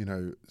 you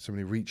know, so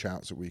many reach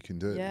outs that we can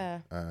do.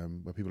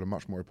 Where people are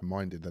much more open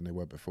minded than they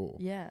were before.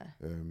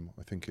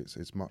 I think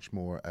it's much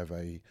more of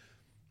a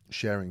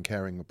sharing,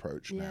 caring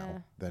approach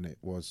now than it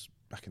was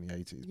back in the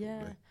 80s.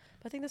 Probably.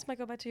 But I think this might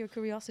go back to your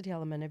curiosity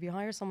element. If you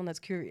hire someone that's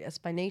curious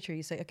by nature,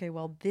 you say, okay,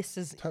 well, this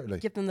is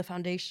give them the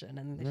foundation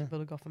and they should be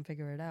able to go off and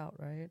figure it out,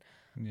 right?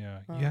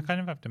 Yeah, you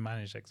kind of have to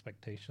manage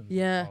expectations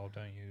as well,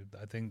 don't you?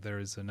 I think there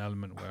is an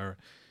element where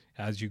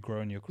as you grow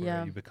in your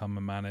career, you become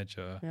a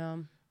manager.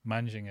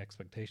 Managing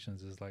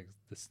expectations is like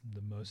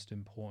the most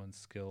important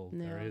skill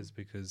there is,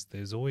 because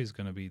there's always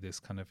going to be this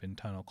kind of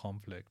internal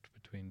conflict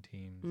between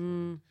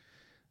teams.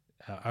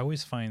 I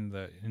always find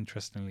that,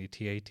 interestingly,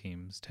 TA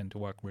teams tend to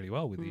work really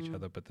well with each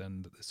other, but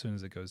then as soon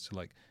as it goes to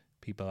like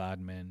people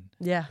admin,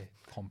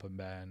 comp and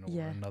ban,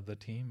 or another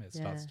team, it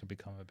starts to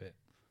become a bit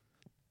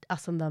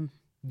us and them.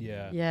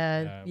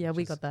 Yeah,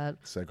 we got that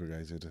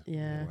segregated.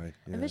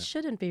 And it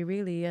shouldn't be,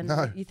 really. And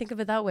you think of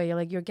it that way, you're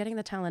like, you're getting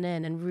the talent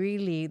in, and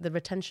really the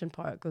retention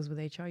part goes with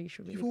HR. You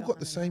should really. You've all got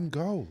the same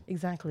goal.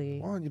 Exactly.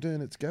 Why aren't you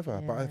doing it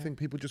together? But I think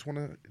people just want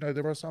to. You know,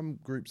 there are some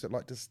groups that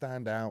like to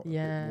stand out a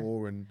bit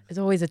more, and it's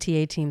always a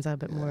TA teams are a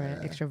bit more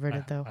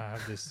extroverted, though. I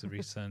have this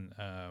recent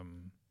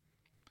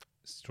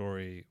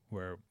story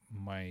where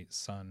my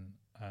son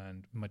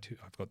and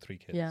I've got 3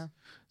 kids.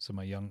 So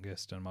my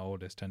youngest and my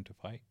oldest tend to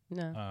fight,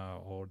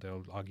 or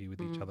they'll argue with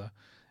each other.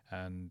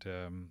 And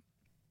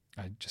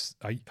I've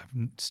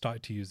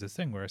started to use this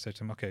thing where I say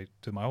to him, okay,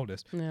 to my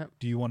oldest,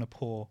 do you want to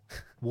pour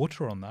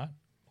water on that,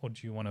 or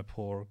do you want to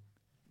pour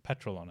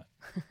petrol on it?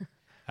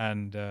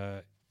 And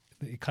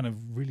it kind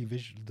of really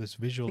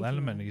visual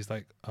element. He's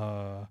like,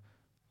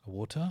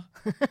 water?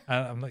 And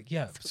I'm like,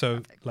 yeah. So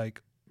graphic.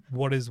 Like,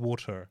 what is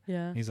water?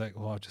 And he's like,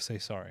 well, I'll just say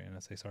sorry. And I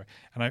say sorry.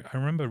 And I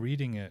remember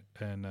reading it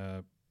in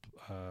a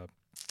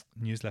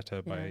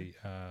newsletter by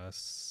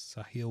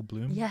Sahil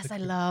Bloom. Yes, I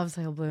love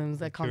Sahil Bloom's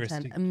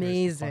content.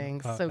 Amazing.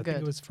 So good. I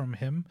think it was from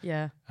him.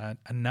 And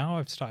now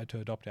I've started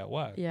to adopt it at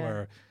work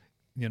where,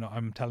 you know,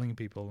 I'm telling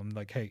people, I'm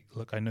like, hey,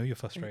 look, I know you're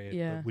frustrated,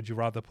 but would you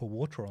rather put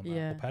water on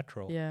that or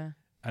petrol?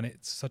 And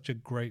it's such a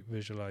great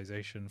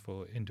visualization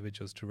for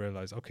individuals to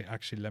realize, okay,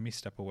 actually, let me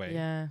step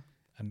away.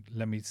 And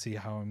let me see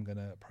how I'm going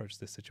to approach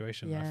this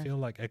situation. I feel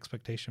like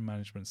expectation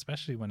management,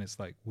 especially when it's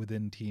like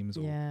within teams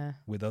or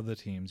with other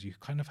teams, you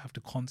kind of have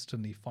to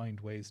constantly find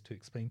ways to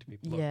explain to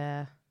people, look,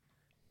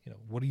 you know,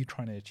 what are you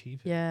trying to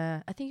achieve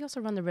here? I think you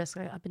also run the risk.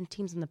 I've been in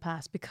teams in the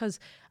past, because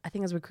I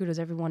think as recruiters,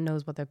 everyone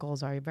knows what their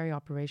goals are. You're very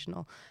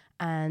operational.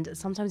 And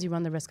sometimes you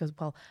run the risk as,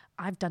 well,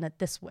 I've done it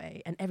this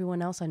way and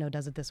everyone else I know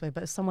does it this way.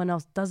 But if someone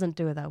else doesn't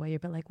do it that way, you're a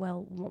bit like,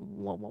 well,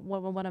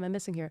 what am I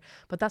missing here?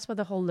 But that's where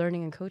the whole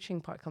learning and coaching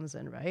part comes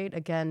in, right?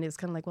 Again, it's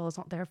kind of like, well, it's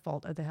not their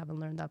fault that they haven't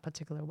learned that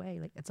particular way.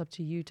 Like, it's up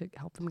to you to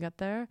help them get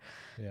there.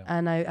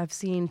 And I've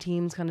seen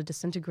teams kind of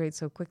disintegrate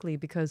so quickly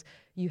because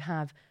you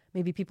have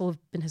maybe people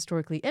have been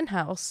historically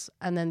in-house,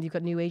 and then you've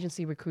got new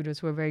agency recruiters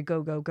who are very go,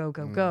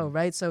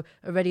 right? So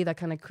already that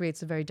kind of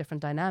creates a very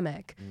different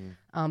dynamic.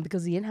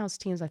 Because the in-house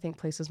teams, I think,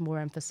 places more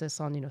emphasis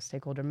on, you know,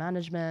 stakeholder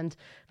management,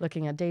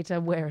 looking at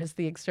data, whereas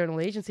the external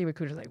agency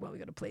recruiters are like, well, we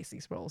got to place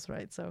these roles,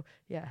 right? So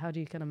how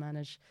do you kind of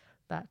manage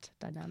that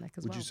dynamic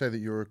as Would well. you say that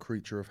you're a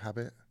creature of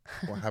habit?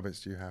 What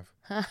habits do you have?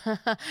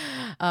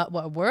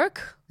 What,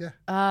 work?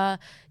 Yeah.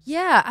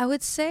 Yeah, I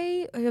would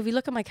say if you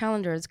look at my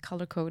calendar, it's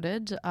color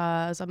coded. So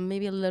I'm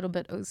maybe a little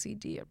bit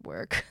OCD at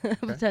work,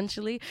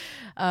 potentially.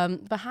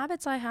 But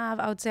habits I have,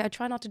 I would say I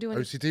try not to do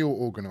any. OCD or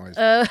organized?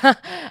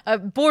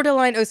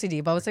 Borderline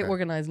OCD, but I would say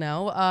organized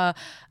now.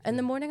 In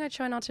the morning, I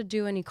try not to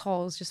do any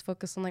calls, just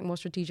focus on like more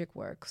strategic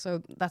work.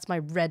 So that's my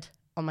red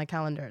on my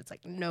calendar. It's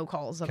like no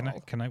calls at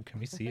all. Can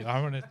we see?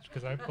 I want to,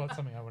 because I've got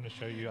something I want to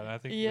show you, and I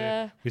think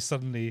we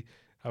suddenly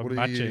are What are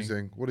matching. you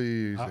using? What are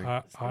you using?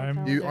 I'm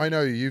I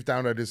know you've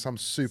downloaded some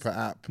super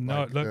app.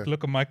 no. like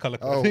Look at my color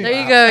Oh, coding.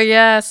 There you go.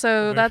 Yeah.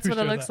 So Maybe that's we what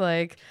it show looks that.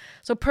 like.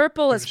 So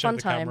purple is show fun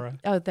the time. camera.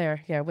 Oh,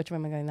 there. Yeah. Which way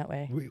am I going that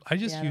way? I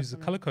just Yeah, use that's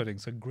the color coding.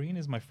 So green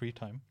is my free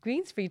time.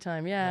 Green's free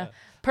time. Yeah.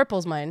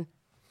 Purple's mine.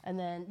 And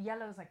then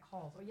yellow's like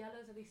calls. Or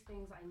yellows are these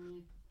things I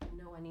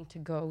need to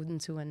go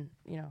into and,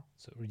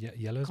 So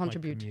yellow is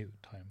Contribute. my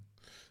commute time.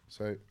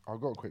 So I've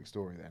got a quick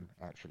story then,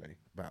 actually,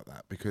 about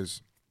that,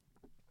 because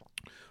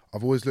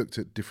I've always looked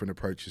at different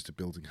approaches to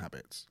building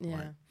habits. Yeah.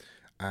 Right?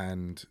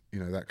 And,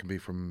 that can be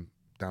from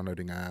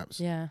downloading apps,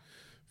 Yeah.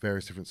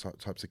 various different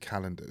types of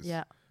calendars,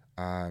 Yeah.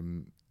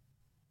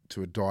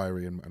 to a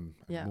diary and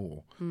Yeah.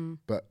 more. Mm.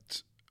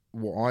 But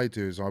what I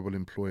do is I will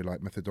employ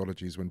like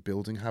methodologies when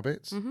building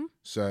habits. Mm-hmm.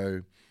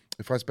 So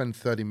if I spend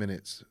 30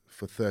 minutes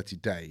for 30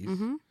 days,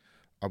 Mm-hmm.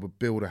 I would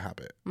build a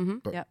habit. Mm-hmm.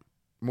 But Yeah.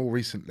 more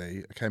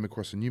recently, I came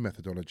across a new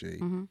methodology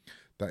Mm-hmm.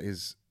 that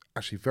is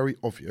actually very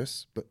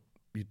obvious, but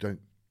you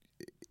don't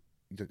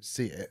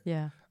see it.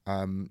 Yeah.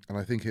 And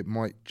I think it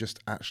might just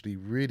actually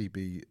really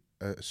be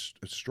a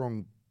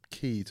strong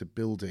key to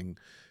building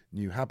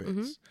new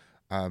habits.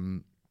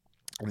 And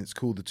it's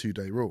called the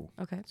 2-day rule.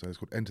 Okay. So it's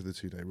called Enter the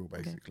 2-day rule,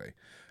 basically.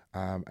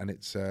 And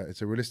it's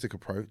a realistic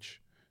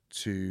approach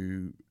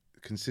to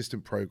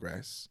consistent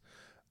progress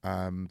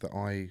that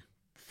I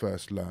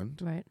first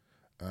learned Right.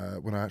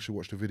 when I actually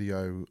watched a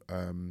video.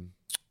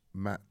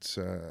 Matt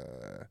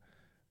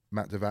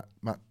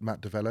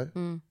DeVello.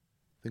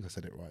 I think I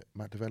said it right.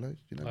 Matt DeVello. Do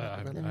you know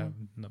Matt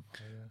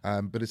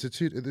DeVello? But it's the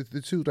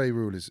 2-day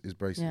rule is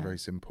basically very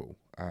simple.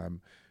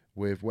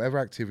 With whatever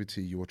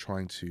activity you're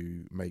trying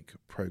to make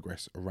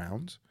progress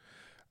around,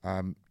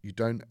 you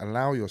don't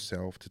allow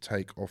yourself to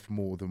take off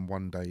more than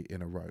 1 day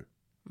in a row.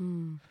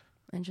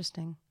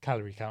 Interesting.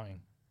 Calorie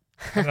counting.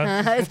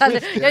 I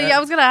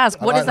was going to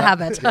ask, what is the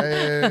habit?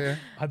 Yeah.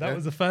 That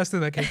was the first thing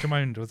that came to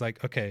mind. Was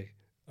like, okay,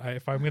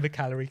 if I'm going to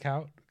calorie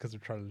count because I'm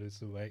trying to lose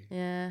the weight,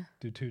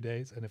 do 2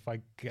 days, and if I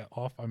get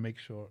off, I make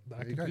sure that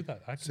I can do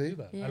that. I can do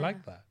that. Yeah. I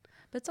like that.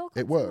 But it's all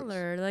It works.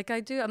 similar. Like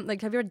I do.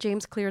 Like, have you read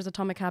James Clear's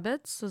Atomic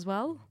Habits as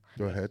well?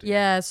 Go ahead.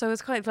 Yeah. So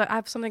it's quite. I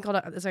have something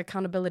called it's an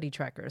accountability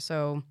tracker.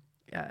 So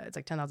it's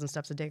like 10,000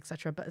 steps a day,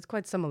 etc. But it's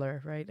quite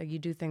similar, right? Like you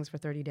do things for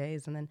 30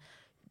 days, and then.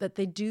 But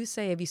they do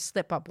say if you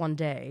slip up one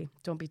day,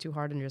 don't be too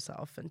hard on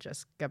yourself and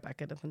just get back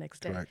at it the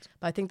next day. Correct.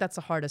 But I think that's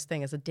the hardest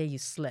thing is the day you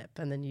slip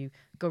and then you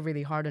go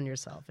really hard on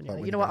yourself and you're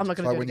like, When you know what, I'm not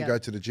going to do it when again. you go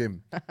to the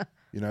gym,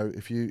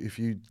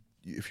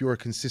 if you're a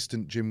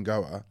consistent gym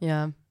goer,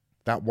 Yeah.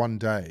 that one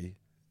day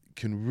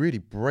can really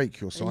break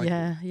your cycle.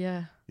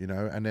 Yeah.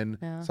 And then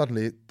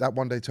suddenly that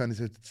one day turned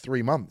into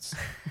 3 months.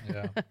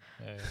 Yeah.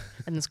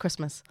 And it's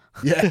Christmas.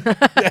 Yeah.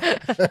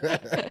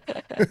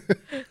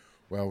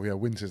 Well, yeah,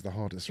 winter's the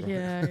hardest, right?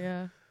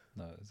 Yeah.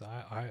 No,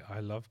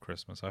 I love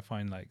Christmas. I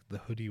find like the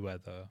hoodie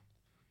weather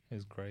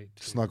is great.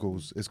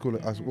 Snuggles. It's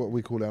called what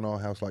we call it in our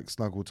house, like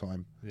snuggle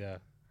time. Yeah.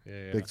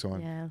 Big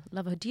time. Yeah.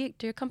 Love it. Do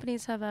your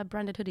companies have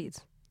branded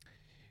hoodies?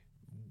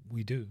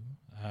 We do.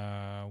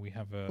 We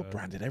have a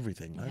Branded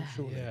everything, no?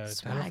 Surely. Yeah,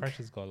 Swag. HelloFresh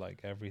has got like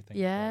everything.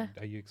 Yeah.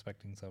 Are you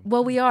expecting some?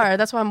 Well, we are.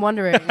 That's why I'm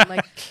wondering.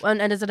 Like,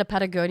 and is it a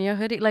Patagonia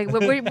hoodie? Like,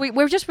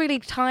 we're just really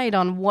tied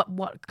on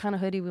what kind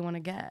of hoodie we want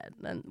to get,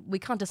 and we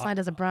can't decide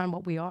as a brand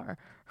what we are.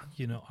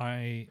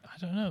 I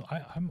don't know.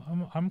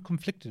 I'm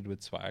conflicted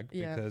with swag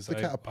because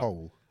Look at a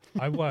poll.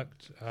 I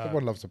worked.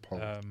 Everyone loves a poll.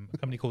 A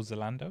company called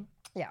Zalando.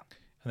 Yeah.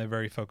 And they're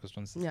very focused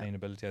on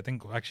sustainability. I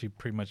think actually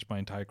pretty much my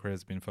entire career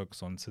has been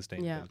focused on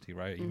sustainability,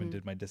 right? I even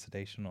did my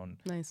dissertation on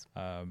Nice.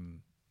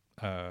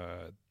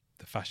 The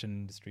fashion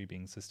industry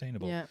being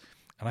sustainable. Yeah.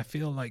 And I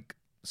feel like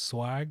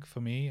swag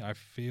for me,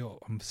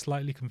 I'm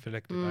slightly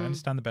conflicted. I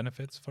understand the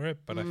benefits for it,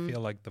 but I feel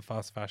like the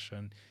fast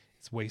fashion,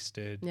 it's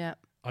wasted. Yeah.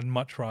 I'd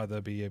much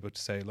rather be able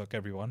to say, look,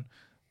 everyone,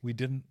 we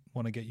didn't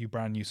want to get you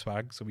brand new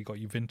swag, so we got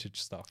you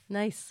vintage stuff.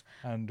 Nice.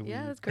 And we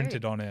that's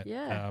printed great. on it.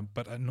 Yeah.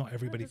 But not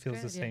everybody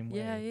feels the same way.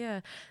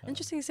 Yeah.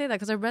 Interesting you say that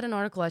because I read an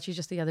article actually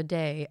just the other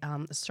day,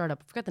 a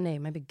startup, I forgot the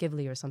name, maybe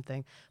Ghibli or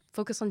something,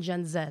 focused on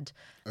Gen Z.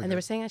 And they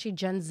were saying actually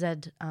Gen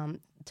Z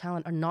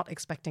talent are not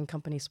expecting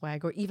company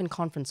swag or even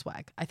conference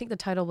swag. I think the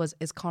title was,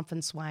 is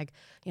conference swag,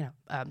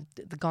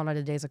 the gone are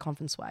the days of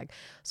conference swag.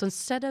 So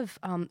instead of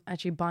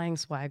actually buying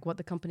swag, what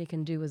the company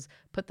can do is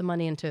put the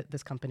money into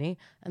this company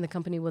and the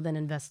company will then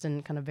invest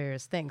in kind of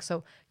various things.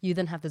 So you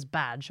then have this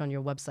badge on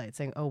your website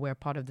saying, oh, we're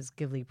part of this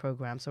Ghibli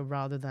program. So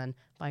rather than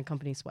buying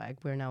company swag.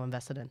 We're now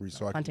invested in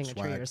planting a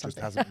tree swag or just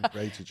something. hasn't been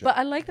created yet. But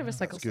I like the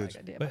recycle good.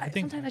 swag idea. But But I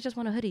think- sometimes I just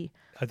want a hoodie.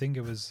 I think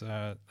it was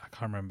I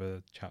can't remember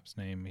the chap's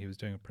name. He was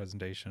doing a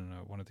presentation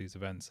at one of these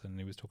events, and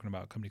he was talking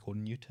about a company called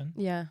Newton,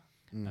 Yeah.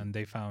 and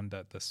they found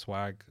that the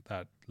swag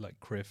that like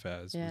career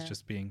fairs was Yeah.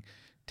 just being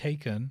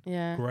taken,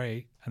 Yeah.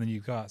 great, and then you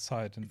go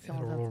outside and It's they're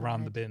all all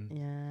around the outside. bin.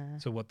 Yeah.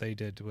 So what they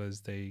did was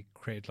they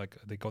created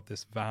they got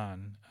this van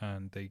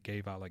and they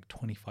gave out like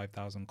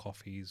 25,000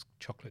 coffees,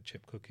 chocolate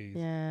chip cookies,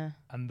 Yeah.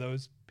 and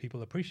those people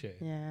appreciate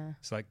it. Yeah.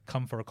 It's like,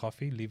 come for a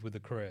coffee, leave with a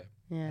career.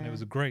 Yeah. And it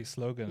was a great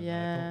slogan. And I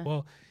Yeah. thought,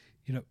 well,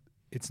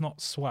 it's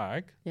not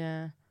swag,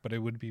 Yeah. but it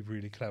would be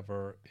really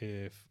clever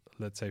if,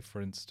 let's say,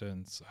 for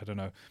instance, I don't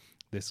know,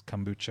 this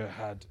kombucha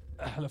had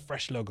a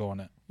HelloFresh logo on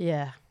it,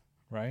 Yeah.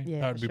 right?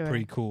 Yeah, That would be sure.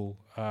 pretty cool.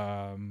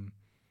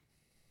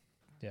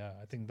 Yeah,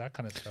 I think that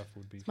kind of stuff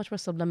would be. It's much more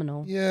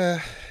subliminal.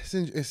 Yeah,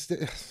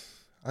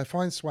 I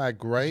find swag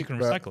great, can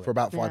but recycle it. for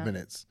about 5 Yeah.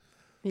 minutes.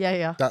 Yeah.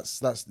 Yeah.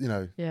 That's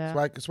Yeah.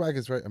 swag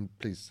is very. And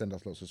please send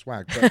us lots of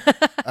swag. But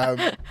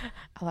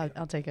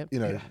I'll take it.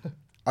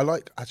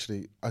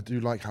 I do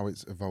like how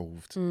it's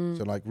evolved. Mm.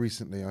 So like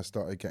recently, I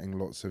started getting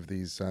lots of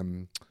these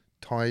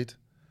Tide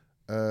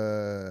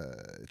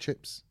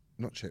chips,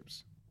 not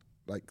chips,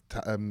 like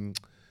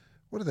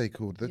what are they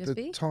called? The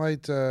USB?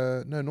 Tide,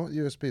 no, not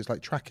USB. It's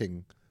like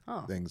tracking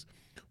things,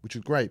 which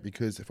is great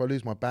because if I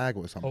lose my bag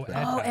or something,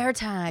 Air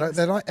tags.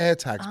 they're like air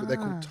tags, but they're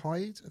called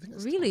Tide. I think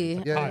that's Really?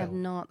 Tide. Yeah, I have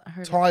not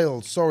heard of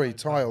Tile. Sorry,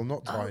 Tile,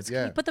 not Oh, Tide. it's cool.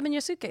 Yeah, You put them in your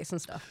suitcase and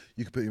stuff.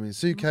 you can put them in a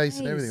suitcase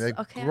and everything. Nice.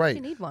 They're Okay, I great.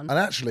 actually need one. And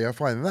actually, I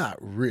find that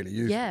really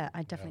useful. Yeah,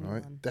 I definitely need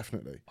Right, one.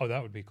 definitely. Oh,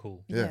 that would be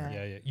cool. Yeah.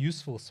 Yeah.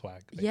 Useful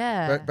swag. basically.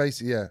 Yeah.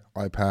 Basically, yeah,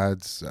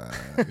 iPads,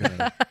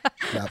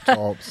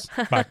 laptops,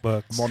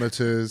 MacBooks,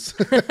 monitors.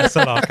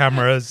 SLR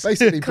cameras.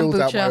 Basically, build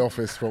out my Kombucha.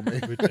 office for me.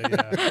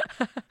 Yeah.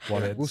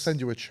 Wallets. We'll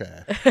send you a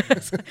chair.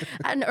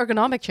 An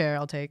ergonomic chair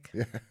I'll take.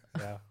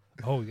 Yeah.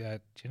 Oh, yeah.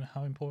 Do you know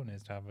how important it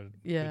is to have a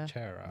Yeah. good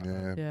chair?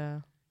 Yeah, Yeah.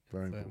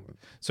 very So- important.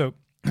 So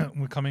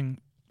we're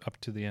coming up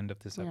to the end of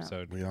this Yeah.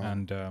 episode. We are.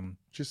 And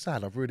Which is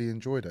sad. I've really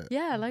enjoyed it.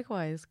 Yeah,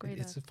 likewise. Great.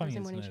 it's Thursday funny,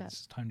 isn't morning it? chat.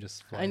 It's time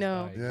just flies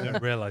know. by. Yeah. You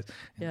don't realize.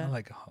 Yeah.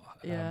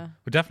 Yeah.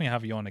 We'll definitely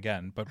have you on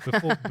again. But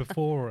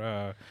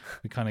before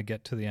we kind of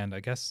get to the end, I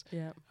guess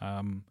Yeah.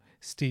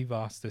 Steve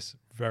asked this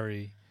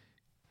very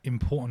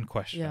important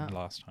question Yeah.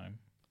 last time.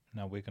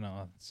 Now we're going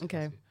to ask.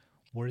 Okay.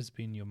 What has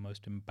been your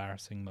most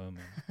embarrassing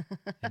moment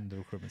in the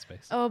recruitment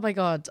space? Oh my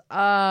God.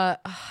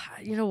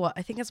 You know what?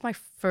 I think it's my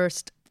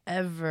first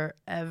ever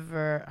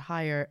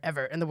hire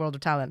ever in the world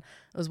of talent.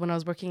 It was when I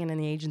was working in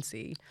an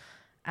agency.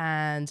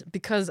 And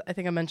because I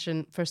think I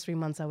mentioned first 3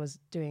 months I was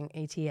doing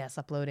ATS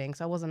uploading,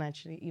 so I wasn't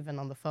actually even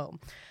on the phone.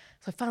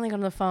 So I finally got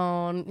on the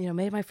phone,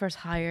 made my first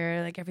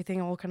hire, like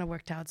everything all kind of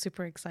worked out,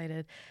 super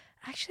excited.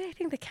 Actually, I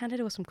think the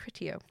candidate was from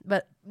Criteo,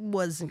 but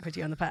was in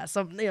Criteo in the past.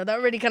 So,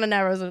 that really kind of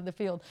narrows the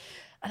field.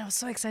 And I was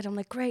so excited. I'm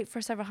like, great,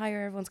 first ever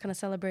hire. Everyone's kind of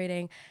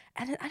celebrating.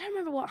 And I don't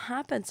remember what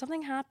happened.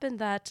 Something happened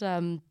that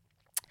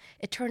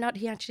it turned out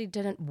he actually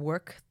didn't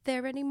work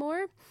there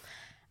anymore.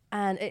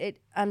 And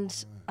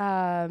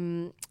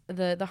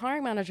the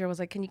hiring manager was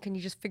like, can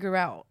you just figure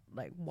out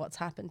like what's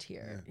happened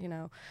here,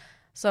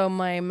 So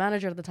my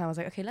manager at the time was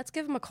like, okay, let's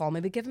give him a call.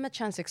 Maybe give him a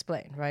chance to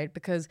explain, right?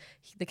 Because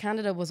the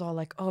candidate was all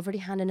like, oh, I've already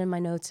handed in my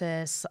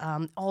notice.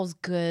 All's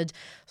good.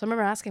 So I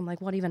remember asking him,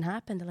 like, what even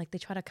happened? They're like, they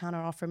tried to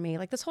counteroffer me,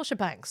 like this whole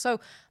shebang. So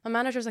my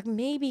manager's like,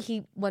 maybe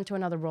he went to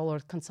another role or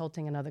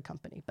consulting another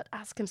company. But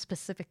ask him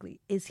specifically,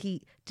 did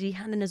he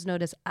hand in his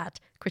notice at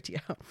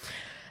Criteo?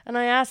 And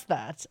I asked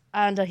that.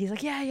 And he's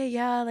like,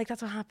 yeah, like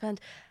that's what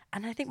happened.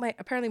 And I think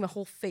apparently my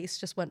whole face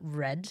just went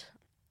red.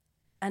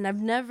 And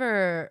I've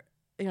never...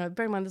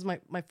 bear in mind, this is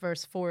my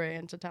first foray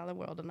into talent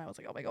world. And I was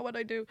like, oh my God, what do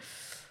I do?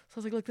 So I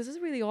was like, look, this is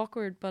really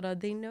awkward, but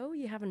they know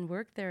you haven't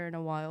worked there in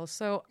a while.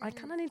 So I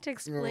kind of need to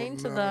explain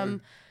to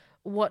them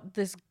what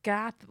this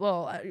gap,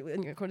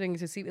 according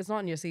to CV, it's not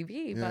in your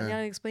CV, but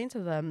I explained to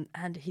them.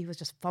 And he was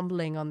just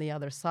fumbling on the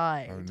other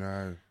side. Oh,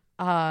 no.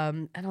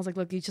 And I was like,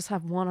 look, you just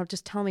have one, or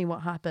just tell me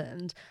what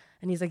happened.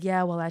 And he's like,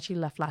 yeah, well, I actually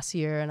left last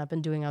year and I've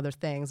been doing other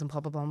things and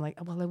blah, blah, blah. I'm like,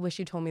 well, I wish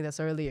you told me this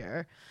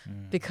earlier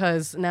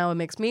because now it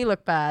makes me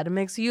look bad. It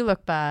makes you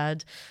look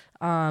bad.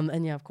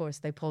 And yeah, of course,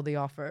 they pulled the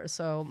offer.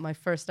 So my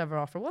first ever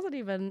offer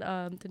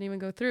didn't even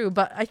go through.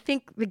 But I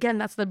think, again,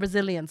 that's the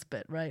resilience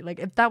bit, right? Like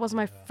if that was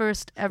my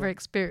first ever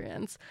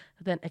experience,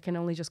 then it can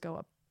only just go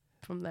up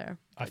from there.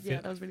 I But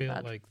feel, that was really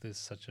bad. like there's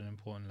such an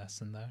important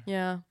lesson there.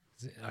 Yeah.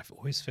 I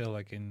always feel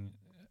like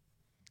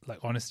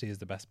honesty is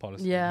the best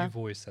policy. Yeah. You've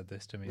always said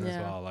this to me as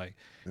Yeah. well. Like,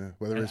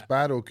 Whether it's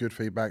bad or good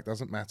feedback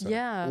doesn't matter.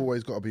 Yeah.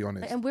 Always got to be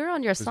honest. And we're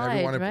on your 'Cause side,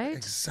 everyone- right?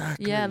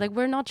 Exactly. Yeah, like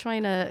we're not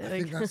trying to... I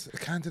think that's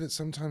candidates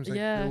sometimes they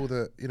Yeah. feel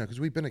that, because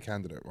we've been a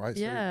candidate, right?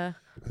 Yeah.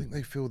 So I think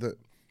they feel that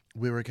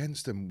we're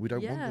against them. We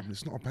don't want Yeah. them.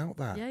 It's not about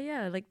that.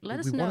 Yeah. Like, let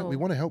us we know. We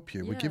want to help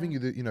you. We're Yeah. giving you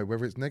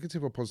whether it's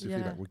negative or positive Yeah.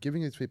 feedback, we're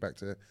giving you this feedback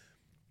to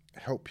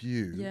help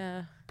you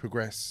Yeah.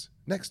 progress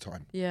next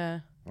time,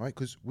 Yeah. right?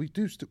 Because we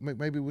do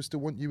maybe we'll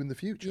still want you in the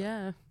future.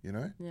 Yeah. You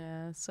know?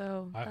 Yeah.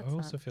 So I that's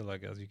also that. feel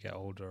like as you get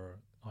older,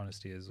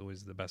 honesty is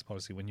always the best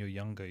policy. When you're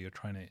younger, you're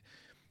trying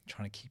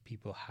to keep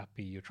people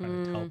happy. You're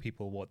trying to tell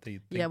people what they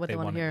think what they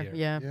want to hear.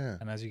 Yeah.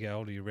 And as you get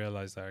older, you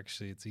realize that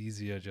actually it's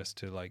easier just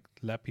to like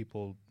let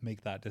people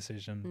make that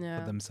decision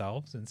for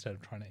themselves instead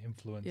of trying to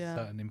influence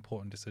certain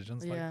important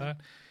decisions like that,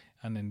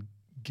 and then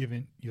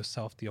giving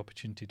yourself the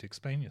opportunity to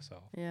explain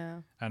yourself.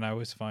 Yeah. And I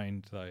always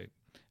find, like,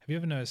 have you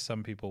ever noticed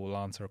some people will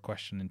answer a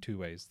question in two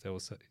ways? They will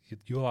say,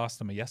 you'll ask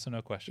them a yes or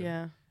no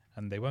question,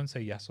 and they won't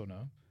say yes or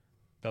no.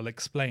 They'll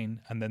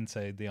explain and then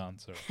say the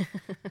answer.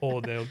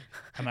 Or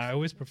and I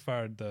always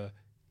preferred the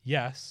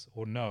yes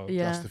or no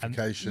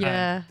justification.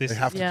 They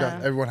have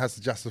to everyone has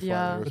to justify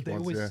their response. But they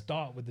always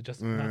start with the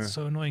justification. That's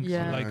so annoying.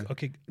 So like,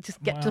 okay,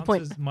 just get to the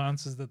point. My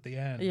answer's at the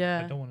end.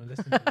 I don't want to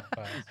listen to it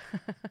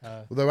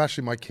first. Although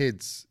actually my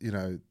kids, you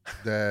know,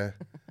 they're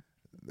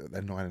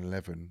 9 and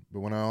 11, but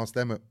when I ask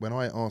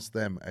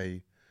them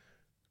a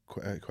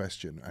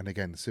question, and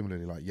again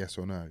similarly like yes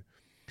or no,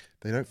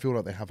 they don't feel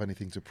like they have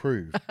anything to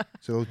prove,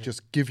 so they'll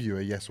just give you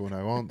a yes or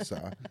no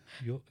answer,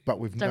 but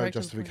with no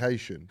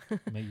justification.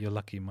 Mate, you're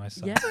lucky, my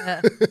son.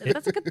 Yeah,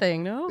 that's a good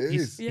thing, no?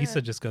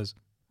 Issa just goes,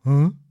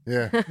 huh?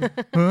 Yeah.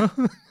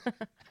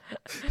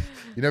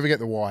 You never get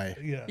the why.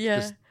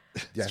 Just,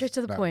 straight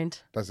to the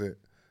point. That's it.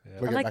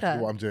 I like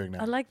that. What I'm doing now.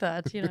 I like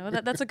that. You know,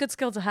 that's a good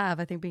skill to have.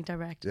 I think being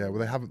direct. Yeah, well,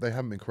 they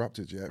haven't been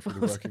corrupted yet through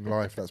the working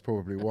life. That's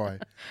probably why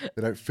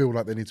they don't feel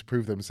like they need to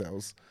prove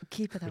themselves.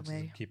 Keep it that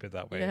way. Keep it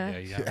that way. Yeah,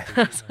 you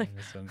have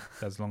to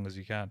as long as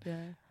you can.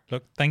 Yeah.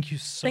 Look, thank you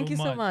so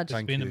much.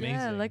 It's been amazing.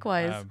 Yeah,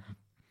 likewise.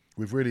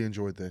 We've really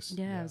enjoyed this.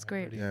 Yeah, it was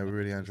great. We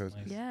really enjoyed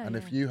it. Yeah, and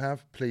if you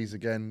have, please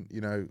again,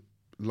 you know,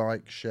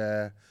 like,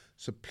 share,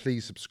 so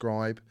please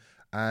subscribe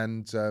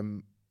and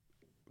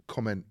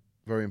comment.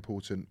 Very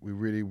important. We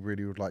really,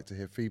 really would like to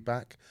hear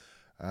feedback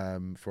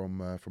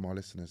from our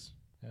listeners.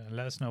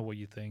 Let us know what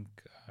you think,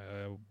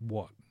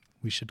 what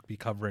we should be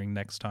covering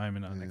next time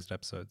in our next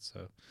episode.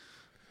 So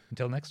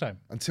until next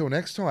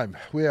time.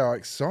 We are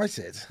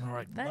excited. All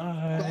right.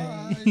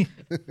 Bye.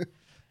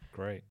 Great.